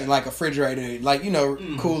fresh in like a refrigerator, like, you know,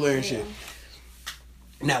 cooler and shit.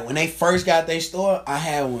 Now, when they first got their store, I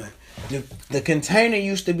had one. The container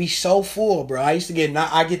used to be so full, bro. I used to get,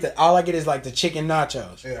 all I get is like the chicken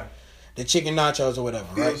nachos. Yeah. The chicken nachos or whatever,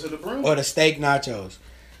 right? To the broom? Or the steak nachos.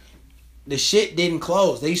 The shit didn't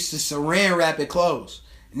close. They used to saran wrap it closed.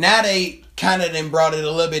 Now they kind of then brought it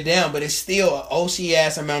a little bit down, but it's still an OC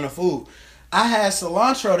ass amount of food. I had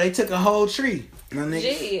cilantro. They took a whole tree.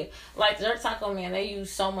 Gee, like Jerk Taco Man, they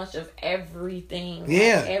use so much of everything.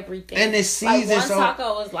 Yeah, like everything. And it's seasoned. Like one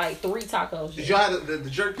taco is like 3 tacos. Did you have the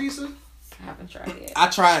jerk pizza? I haven't tried it. I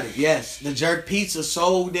tried it. Yes, the jerk pizza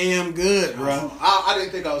so damn good, bro. I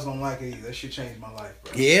didn't think I was gonna like it either. That shit changed my life,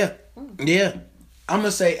 bro. Yeah, yeah. I'm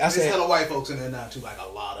gonna say, There's hella white folks in there now too, like a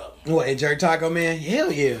lot of them. What, at Jerk Taco Man?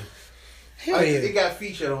 Hell yeah. Hell yeah. It got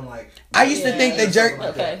featured on like. I used to think that jerk.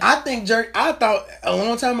 Okay. I thought a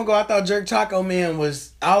long time ago. I thought Jerk Taco Man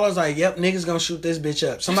was. I was like, "Yep, niggas gonna shoot this bitch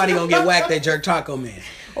up. Somebody gonna get whacked at Jerk Taco Man."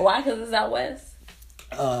 Why? Because it's out west.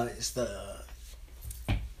 It's the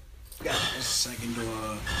second door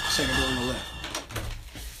on the left.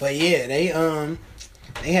 But yeah, they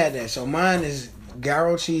had that. So mine is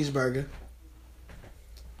gyro cheeseburger.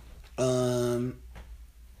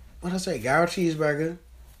 What I say? Gyro cheeseburger.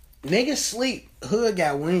 Niggas sleep. Hood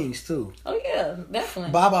got wings too. Oh yeah,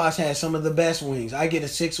 definitely. Baba's has some of the best wings. I get a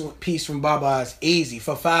 6-piece from Baba's easy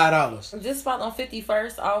for $5. This spot on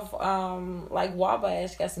 51st off like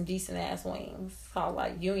Wabash got some decent ass wings called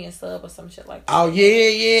like Union Sub or some shit like that. Oh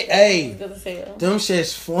yeah. Hey, Good as hell. them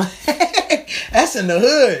shits fly. That's in the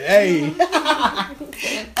hood. Hey.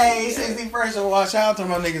 Hey, 61st of Wall. Shout out to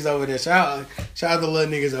my niggas over there. Shout out to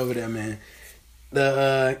little niggas over there, man.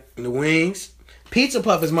 The wings. Pizza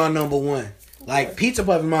Puff is my number one. Like, Pizza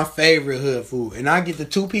Puff is my favorite hood food. And I get the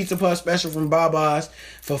 2 Pizza Puff special from Baba's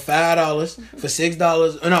for $5. For $6.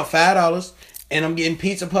 No, $5. And I'm getting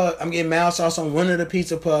Pizza Puff. I'm getting mild sauce on one of the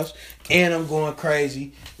Pizza Puffs. And I'm going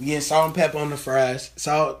crazy. I'm getting salt and pepper on the fries.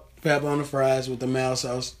 Salt, pepper on the fries with the mild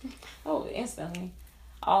sauce. Oh, instantly.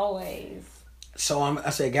 Always. So I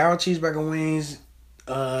said gyro cheeseburger wings.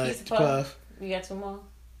 Pizza Puff. You got 2 more?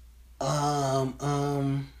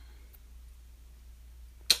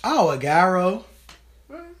 Oh, a gyro.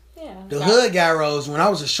 Yeah. The hood gyros, when I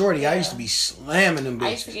was a shorty, I used to be slamming them bitches. I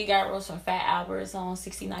used to get gyros from Fat Albert's on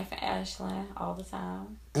 69th and Ashland all the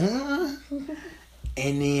time.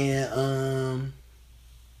 And then,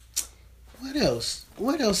 what else?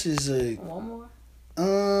 What else is a... One more?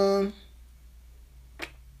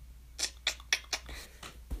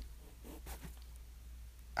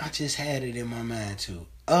 I just had it in my mind, too.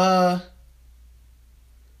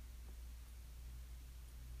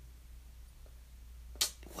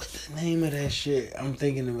 What's the name of that shit? I'm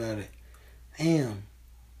thinking about it. Damn.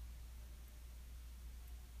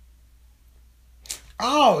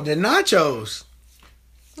 Oh, the nachos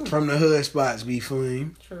from the hood spots be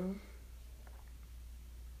flame. True.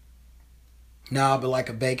 Nah, but like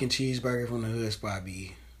a bacon cheeseburger from the hood spot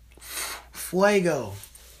be fuego.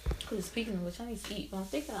 Speaking of which, I need to eat. I'm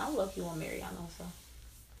thinking I'm lucky on Mariano, so.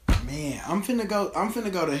 Man, I'm finna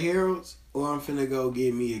go to Harold's, or I'm finna go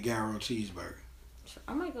get me a gyro cheeseburger.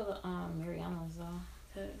 I might go to Mariano's though,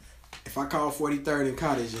 cause if I call 43rd and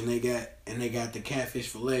Cottage and they got the catfish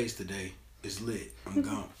fillets today, it's lit. I'm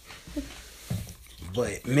gone.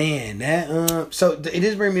 But man, that so it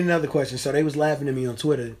just brings me another question. So they was laughing at me on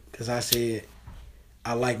Twitter because I said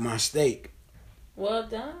I like my steak. Well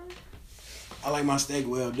done. I like my steak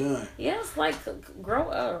well done. Yes, like grow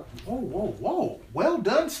up. Whoa! Well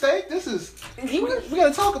done, steak. This is we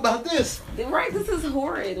gotta talk about this. Right, this is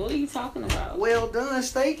horrid. What are you talking about? Well done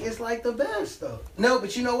steak is like the best though. No,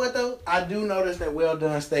 but you know what though? I do notice that well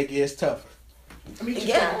done steak is tougher. I mean, you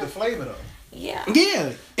just don't get the flavor though. Yeah.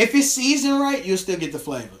 Yeah. If it's seasoned right, you'll still get the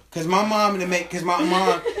flavor. Cause my mom like you my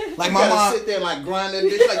gotta mom sit there and like grind that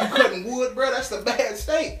bitch like you cutting wood, bro. That's the bad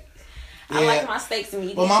steak. Yeah. I like my steaks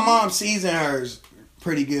medium. But my mom seasoned hers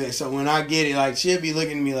pretty good. So when I get it, like she'll be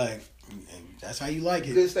looking at me like, that's how you like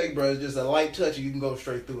it. Good steak, bro, is just a light touch and you can go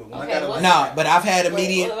straight through it. When Okay, I got Nah, but I've had a Wait,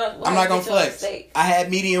 medium. what I'm not gonna get you on flex. steak? I had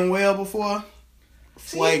medium well before.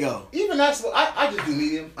 Fuego. Even that's I just do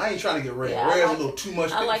medium. I ain't trying to get rare. Yeah, Rare's a little too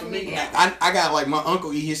much I like for me. medium. I got like my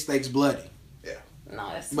uncle eat his steaks bloody. No,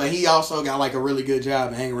 that's But he also got like a really good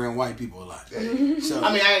job of hanging around white people a lot. So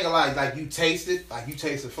I mean, I ain't gonna lie. Like you taste it, like you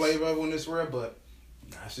taste the flavor of it when it's rare, but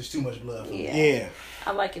nah, it's just too much blood. For me. yeah.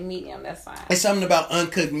 I like it medium. That's fine. It's something about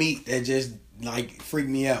uncooked meat that just like freaked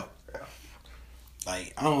me out.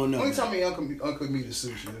 Like I don't know. Only time me uncooked meat is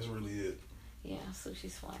sushi. That's really it. Yeah,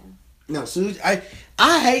 sushi's fine. No sushi.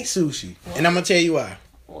 I hate sushi, and I'm gonna tell you why.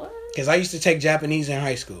 What? Because I used to take Japanese in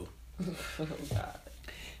high school. Oh God.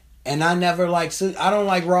 And I never like. I don't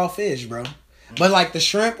like raw fish, bro. But like the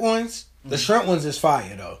shrimp ones is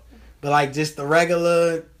fire though. But like just the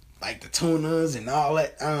regular, like the tunas and all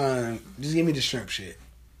that. Just give me the shrimp shit.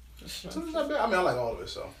 Tuna's not bad. I mean, I like all of it.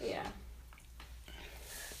 So Yeah.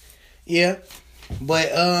 Yeah,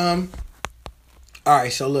 but all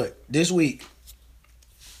right. So look, this week,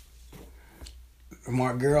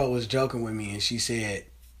 my girl was joking with me, and she said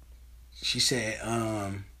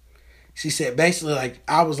basically like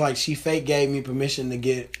I was like she fake gave me permission to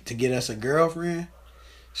get us a girlfriend.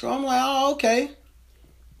 So I'm like, oh, okay.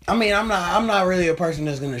 I mean, I'm not really a person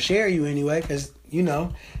that's gonna share you anyway, because you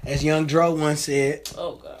know, as Young Dro once said,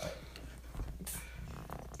 Oh God.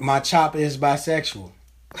 my chopper is bisexual.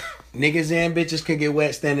 Niggas and bitches could get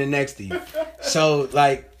wet standing next to you. So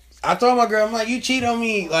like, I told my girl, I'm like, you cheat on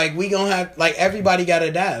me, like we gonna have like everybody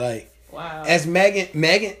gotta die. Like, Wow. as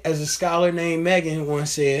Megan, as a scholar named Megan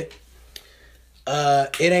once said,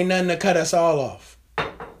 it ain't nothing to cut us all off.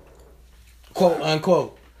 Quote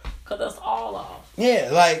unquote. Cut us all off. Yeah,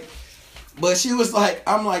 like, but she was like,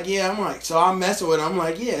 I'm like, so I'm messing with her. I'm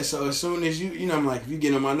like, yeah, so as soon as you know, I'm like, if you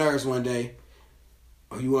get on my nerves one day,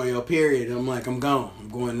 or you on your period, I'm like, I'm gone. I'm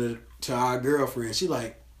going to our girlfriend. She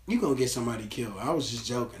like, you gonna get somebody killed. I was just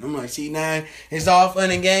joking. I'm like, see, now it's all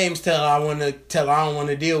fun and games till I don't want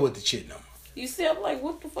to deal with the shit no more. You see, I'm like,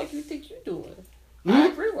 what the fuck you think you doing? I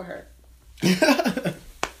agree with her.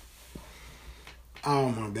 Oh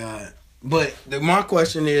my God. But my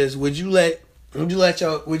question is, would you let your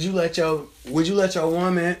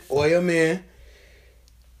woman or your man,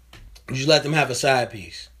 would you let them have a side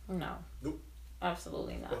piece? No. Nope.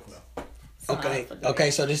 Absolutely not. no. It's not Okay. for them.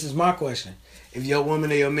 Okay, so this is my question. If your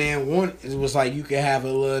woman or your man it was like you could have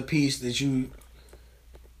a little piece that you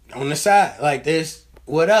on the side, like this,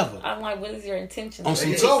 whatever. I'm like, what is your intention? On There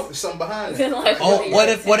some you go. There's something behind it. Like, Oh,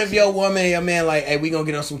 what what if your woman and your man like, hey, we gonna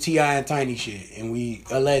get on some T.I. and Tiny shit, and we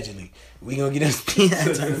allegedly we gonna get on some T.I.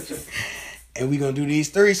 and Tiny shit, and we gonna do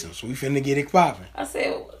these threesomes. We finna get it popping. I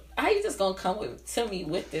said, how you just gonna come to me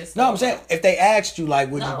with this? No, I'm saying if they asked you, like,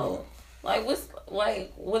 would No. Like, what's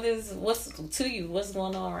to you? What's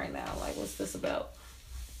going on right now? Like, what's this about?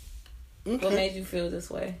 you? What made you feel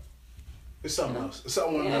this way? It's something else. It's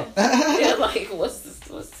something Yeah. else. Yeah, like, what's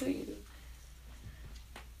to you?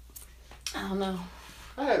 I don't know.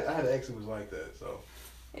 I had an ex who was like that. So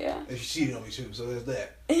Yeah. and she cheated on me too. So there's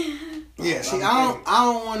that. Yeah, see, I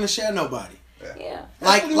don't want to share nobody. Yeah.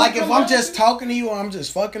 Like if I'm just talking to you or I'm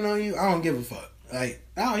just fucking on you, I don't give a fuck. Like,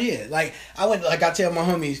 oh yeah, like I tell my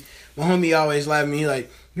homies. My homie always laugh at me like,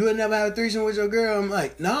 you would never have a threesome with your girl. I'm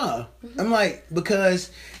like, nah. I'm like,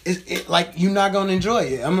 because it like you're not gonna enjoy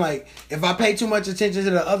it. I'm like, if I pay too much attention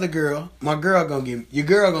to the other girl, your girl gonna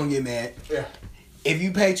get mad. Yeah. If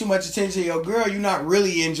you pay too much attention to your girl, you're not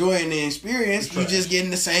really enjoying the experience. You just get in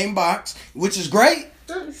the same box, which is great.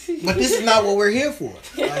 But this is not what we're here for.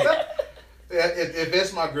 Like, Yeah, if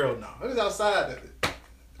it's my girl, no. It was outside.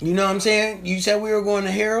 you know what I'm saying? You said we were going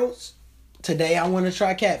to Harold's. Today I want to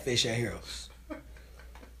try catfish at Harold's.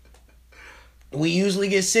 We usually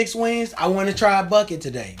get 6 wings. I want to try a bucket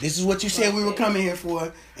today. This is what you said we were coming here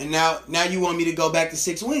for, and now you want me to go back to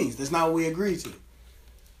 6 wings. That's not what we agreed to.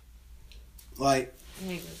 Like,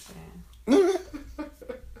 Niggas, man.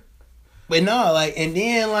 but no, like, and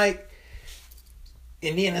then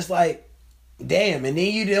it's like, damn, and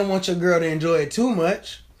then you didn't want your girl to enjoy it too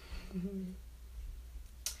much.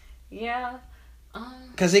 Yeah.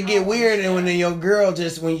 Cause it get weird, and when your girl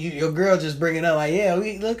just bring it up, like, yeah,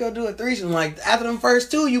 let's go do a threesome. Like after them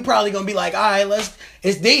first 2, you probably gonna be like, all right,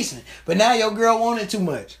 it's decent. But now your girl wanted too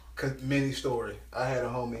much. Cause mini story. I had a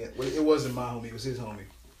homie. It wasn't my homie. It was his homie.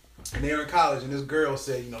 And they were in college, and this girl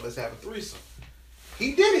said, let's have a threesome.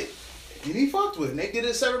 He did it, and he fucked with it. And they did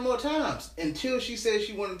it several more times until she said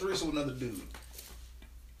she wanted a threesome with another dude.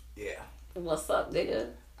 Yeah. What's up, nigga?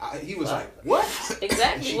 He was like, what?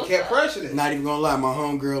 Exactly. And she What's kept up? pressing it. Not even gonna lie, my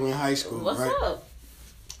homegirl in high school, What's right? up?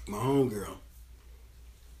 My homegirl.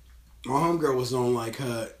 My homegirl was on like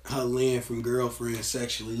her land from girlfriend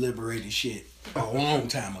sexually liberated shit a long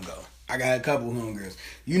time ago. I got a couple homegirls.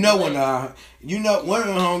 One of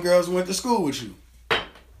the homegirls went to school with you.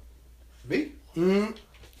 Me?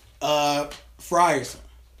 Frierson.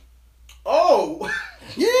 Oh.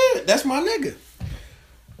 Yeah, that's my nigga.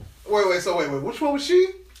 Wait. Which one was she?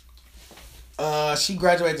 She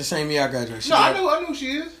graduated the same year I graduated. I know who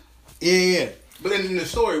she is. Yeah. But in the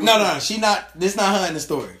story. No, she not. This not her in the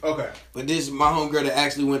story. Okay. But this is my homegirl that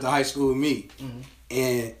actually went to high school with me, Mm-hmm.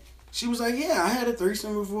 and she was like, "Yeah, I had a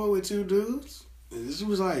threesome before with 2 dudes." And she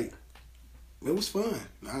was like, it was fun.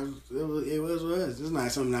 It was. It's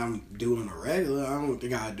not something I'm doing a regular. I don't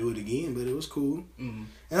think I'd do it again, but it was cool. Mm-hmm.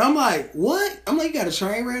 And I'm like, what? I'm like, you got a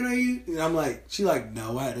train ran on you? And I'm like, she like,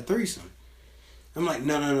 no, I had a threesome. I'm like,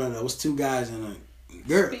 no. It was 2 guys and a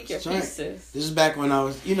girl. Speak your pieces. This is back when I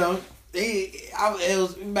was, it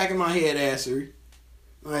was back in my head assery.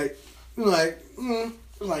 Like, it was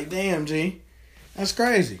like, damn, G, that's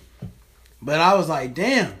crazy. But I was like,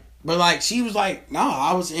 damn. But like, she was like, no,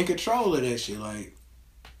 I was in control of that shit. Like,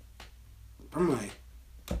 I'm like,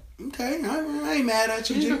 okay, I ain't mad at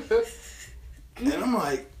you, G. And I'm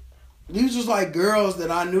like, these was like girls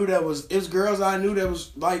that I knew it was girls I knew that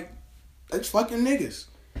was like, it's fucking niggas.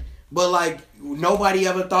 But like, nobody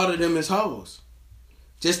ever thought of them as hoes.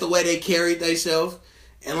 Just the way they carried themselves.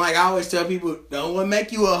 And like I always tell people, what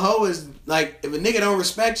make you a hoe is like, if a nigga don't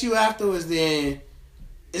respect you afterwards, then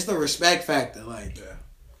it's the respect factor. Like, Yeah.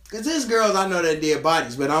 Cause there's girls I know that did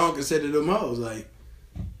bodies, but I don't consider them hoes. Like,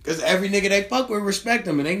 cause every nigga they fuck with respect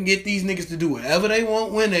them, and they can get these niggas to do whatever they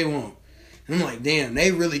want when they want. And I'm like, damn,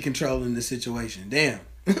 they really controlling the situation. Damn.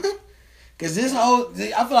 Cause this hoe,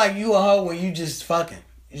 I feel like you a hoe when you just fucking.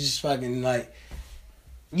 You just fucking like,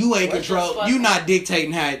 you ain't control. You not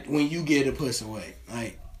dictating how when you get a puss away.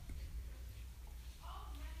 Like,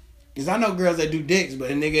 cause I know girls that do dicks,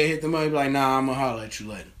 but a nigga hit them up, be like, nah, I'ma holler at you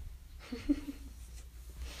later.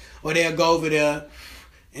 Or they'll go over there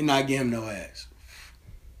and not give him no ass.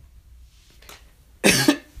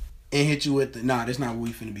 And hit you with the, nah, that's not what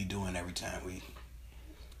we finna be doing every time we.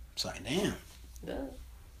 It's like, damn. Yeah.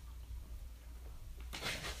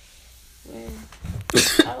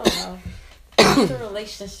 I don't know. The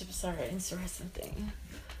relationships are an interesting thing.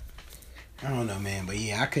 I don't know, man, but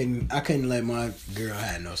yeah, I couldn't let my girl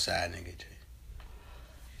have no side nigga.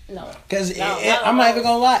 No. Cause I'm not even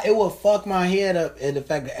gonna lie, it will fuck my head up at the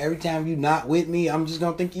fact that every time you not with me, I'm just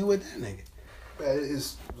gonna think you with that nigga.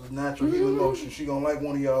 It's natural human motion. She gonna like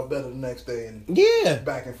one of y'all better the next day, and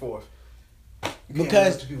back and forth.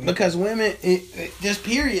 Because women, just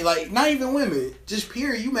period, like not even women, just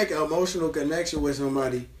period. You make an emotional connection with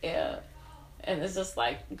somebody. Yeah, and it's just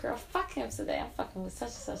like, girl, fuck him today. I'm fucking with such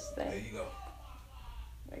and such today. There you go.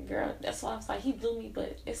 Like, girl, that's why I was like, he blew me,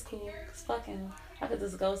 but it's cool. It's fucking. I could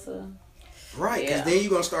just go to. Right, because then you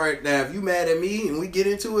gonna start. Now, if you mad at me and we get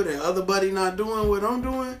into it, and other buddy not doing what I'm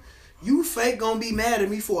doing, you fake gonna be mad at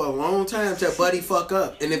me for a long time till buddy fuck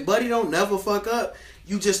up. And if buddy don't never fuck up,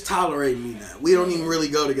 you just tolerate me now. We don't even really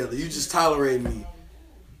go together. You just tolerate me.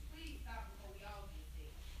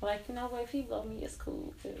 Like, you know what? If he blow me, it's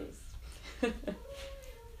cool. Cause.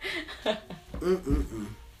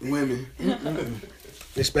 Women,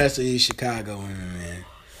 especially Chicago women, man.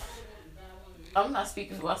 I'm not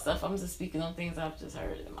speaking for myself. I'm just speaking on things I've just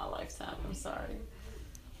heard in my lifetime. I'm sorry.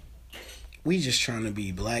 We just trying to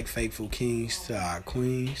be black faithful kings to our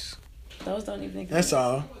queens. Those don't even exist. That's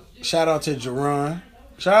all. Shout out to Jerron.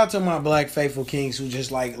 Shout out to my black faithful kings who just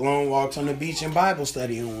like long walks on the beach and Bible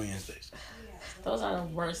study on Wednesdays. Those are the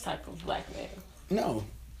worst type of black men. No.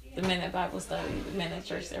 The men at Bible study, the men at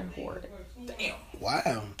church, they're horrid. Damn.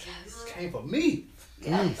 Wow. This came for me.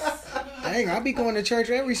 Yes. Dang, I'll be going to church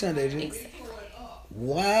every Sunday, G. Exactly.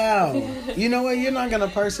 Wow. You know what? You're not going to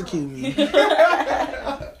persecute me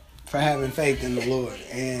for having faith in the Lord.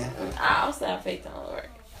 And I also have faith in the Lord.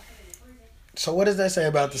 so what does that say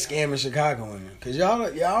about the scamming Chicago women? Because y'all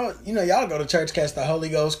go to church, catch the Holy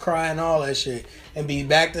Ghost, cry and all that shit, and be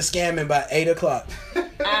back to scamming by 8 o'clock.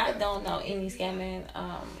 I don't know any scamming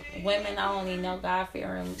women. I only know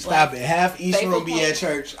God-fearing. Stop it. Half East Room be faithful at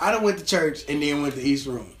church. I done went to church and then went to East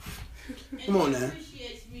Room. Come on now.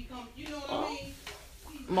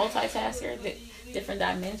 Multitasker, different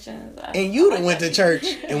dimensions. And you done went to church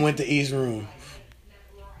and went to East Room.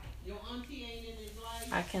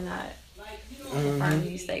 I cannot confirm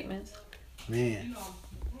these statements. Man.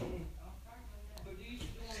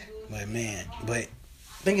 But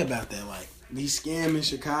think about that. Like, these scamming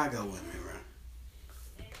Chicago women, bro.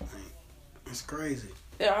 Like, it's crazy.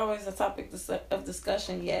 They're always a topic of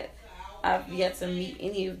discussion, yet I've yet to meet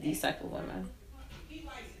any of these type of women.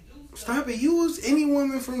 Stop it. Any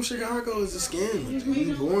woman from Chicago is a scammer. Dude.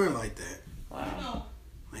 You born like that. Wow.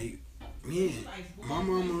 Like, man, my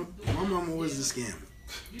mama was a scammer.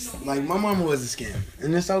 Like, my mama was a scammer.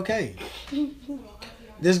 And it's okay.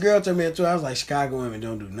 This girl told me that too. I was like, Chicago women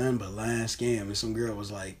don't do nothing but lie and scam. And some girl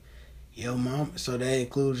was like, yo, mom, so that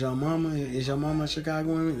includes your mama? Is your mama a Chicago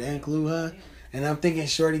woman? That include her? And I'm thinking,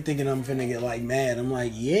 shorty thinking I'm finna get like mad. I'm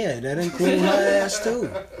like, yeah, that include her ass too.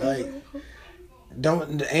 Like,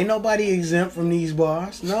 ain't nobody exempt from these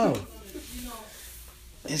bars. No.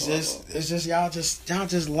 It's just y'all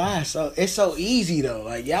just lie. So it's so easy though.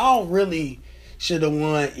 Like y'all really should have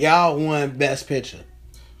won. Y'all won Best Picture.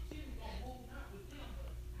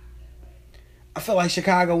 I feel like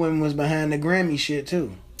Chicago women was behind the Grammy shit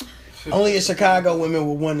too. Only a Chicago women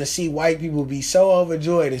would want to see white people be so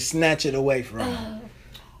overjoyed and snatch it away from them.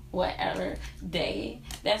 Whatever.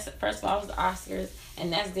 That's first of all, it was the Oscars,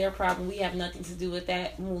 and that's their problem. We have nothing to do with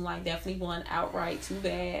that. Moonlight definitely won outright. Too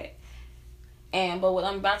bad. But what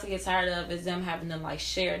I'm about to get tired of is them having to like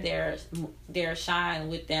share their shine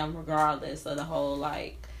with them, regardless of the whole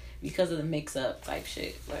like because of the mix up type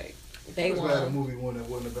shit. Like they was won. glad a movie one that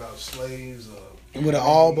wasn't about slaves or with an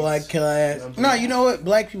all black cast. No, you know what?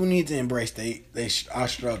 Black people need to embrace our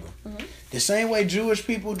struggle. Mm-hmm. The same way Jewish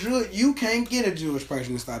people you can't get a Jewish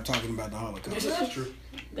person to stop talking about the Holocaust. That's true.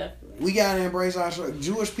 Definitely. We gotta embrace our struggle.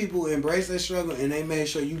 Jewish people embrace their struggle, and they made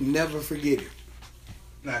sure you never forget it.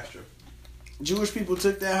 That's true. Jewish people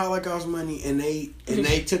took that Holocaust money and they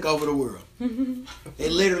took over the world. They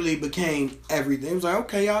literally became everything. It was like,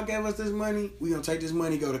 okay, y'all gave us this money. We gonna take this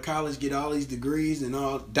money, go to college, get all these degrees and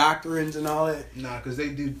all doctrines and all that. Nah, because they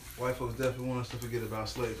do. White folks definitely want us to forget about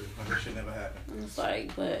slavery. Like that shit never happened. It's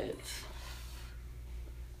like, but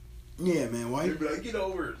yeah, man, They'd be like, get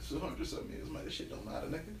over it. It's 100-something years, man. This shit don't matter,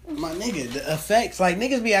 nigga. my nigga, the effects, like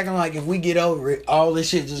niggas be acting like if we get over it, all this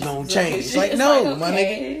shit just gonna change. It's like, no, like, my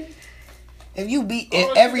okay. nigga. If you beat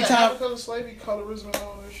Oh, every time, because of slavery, colorism, and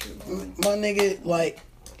all that shit. Man. my nigga, like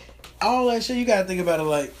all that shit, you gotta think about it.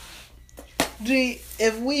 Like, gee,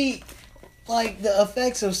 if we like the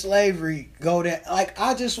effects of slavery go down, like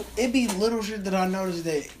it be little shit that I notice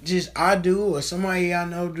that just I do or somebody I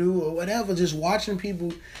know do or whatever. Just watching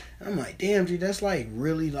people, I'm like, damn, gee, that's like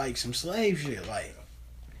really like some slave shit. Like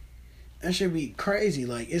that should be crazy.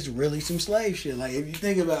 Like it's really some slave shit. Like if you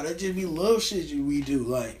think about it, just be little shit we do.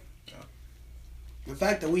 Like. The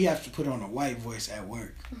fact that we have to put on a white voice at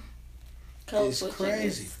work is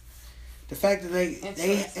crazy. The fact that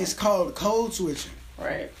it's called code switching.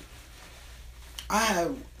 Right.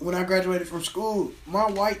 When I graduated from school, my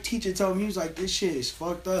white teacher told me, he was like, this shit is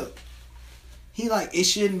fucked up. He like, it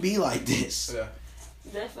shouldn't be like this. Yeah.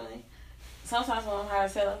 Definitely. Sometimes when I'm high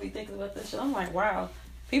as hell, I be thinking about this shit. I'm like, wow,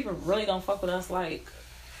 people really don't fuck with us like,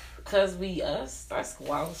 cause we us. That's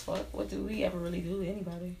wild as fuck. What do we ever really do to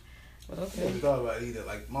anybody? But okay. I never thought about it either.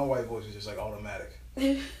 Like my white voice is just like automatic.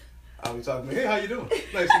 I'll be talking to me, hey, how you doing?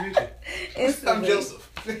 Nice to meet you. I'm Joseph.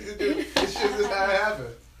 It's just how it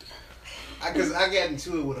happened. Because I got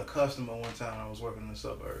into it with a customer one time. I was working in the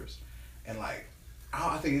suburbs, and like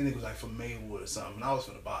I think this nigga was like from Maywood or something. And I was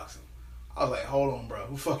from the boxing. I was like, hold on, bro.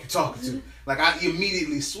 Who the fuck you talking to? Like I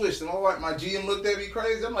immediately switched, and my GM looked at me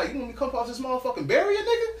crazy. I'm like, you want me to come off this motherfucking barrier,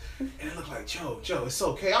 nigga? And it looked like, Joe, it's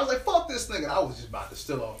okay. I was like, fuck this nigga. I was just about to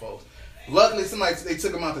steal off folks. Luckily, they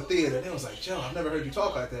took him out the theater. And they was like, Joe, I've never heard you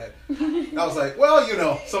talk like that. And I was like, well, you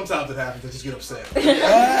know, sometimes it happens. I just get upset.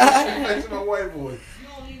 That's my white boy.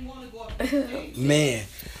 Man,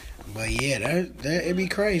 but yeah, that it'd be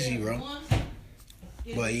crazy, bro.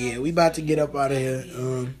 But yeah, we about to get up out of here.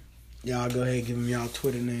 Y'all go ahead and give them y'all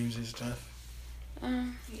Twitter names and stuff.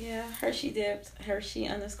 Yeah, Hershey _dipped.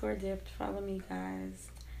 Follow me, guys.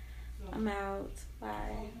 I'm out.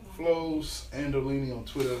 Bye. Flows Andolini on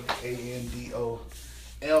Twitter, ANDOLINI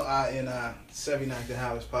 79th and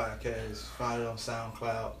House Podcast. Find it on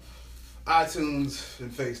SoundCloud, iTunes,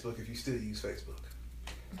 and Facebook if you still use Facebook.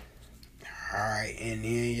 Alright, and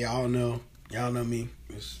then y'all know me.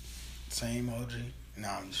 It's same OG.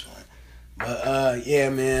 Nah, I'm just playing. But yeah,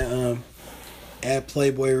 man, at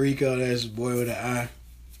Playboy Rico, that's boy with an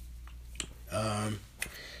I.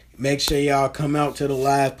 Make sure y'all come out to the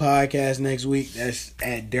live podcast next week. That's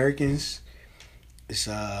at Durkins. It's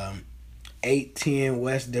 810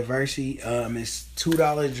 West Diversity. It's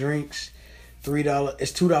 $2 drinks,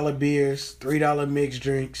 It's $2 beers, $3 mixed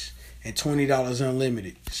drinks, and $20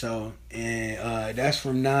 unlimited. So and that's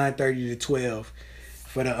from 9:30 to 12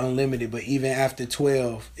 for the unlimited. But even after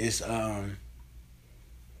 12, even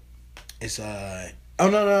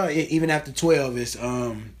after 12,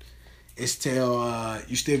 it's till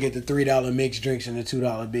you still get the $3 mixed drinks and the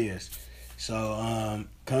 $2 beers. So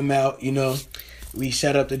come out, we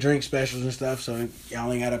set up the drink specials and stuff, so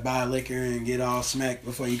y'all ain't gotta buy liquor and get all smacked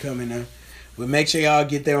before you come in there. But make sure y'all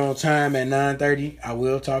get there on time at 9:30. I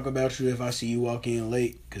will talk about you if I see you walk in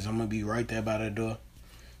late, cause I'm gonna be right there by the door.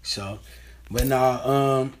 So, but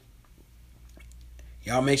nah,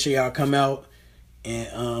 y'all make sure y'all come out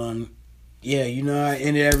and yeah, I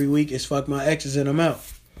end it every week. It's fuck my exes and I'm out.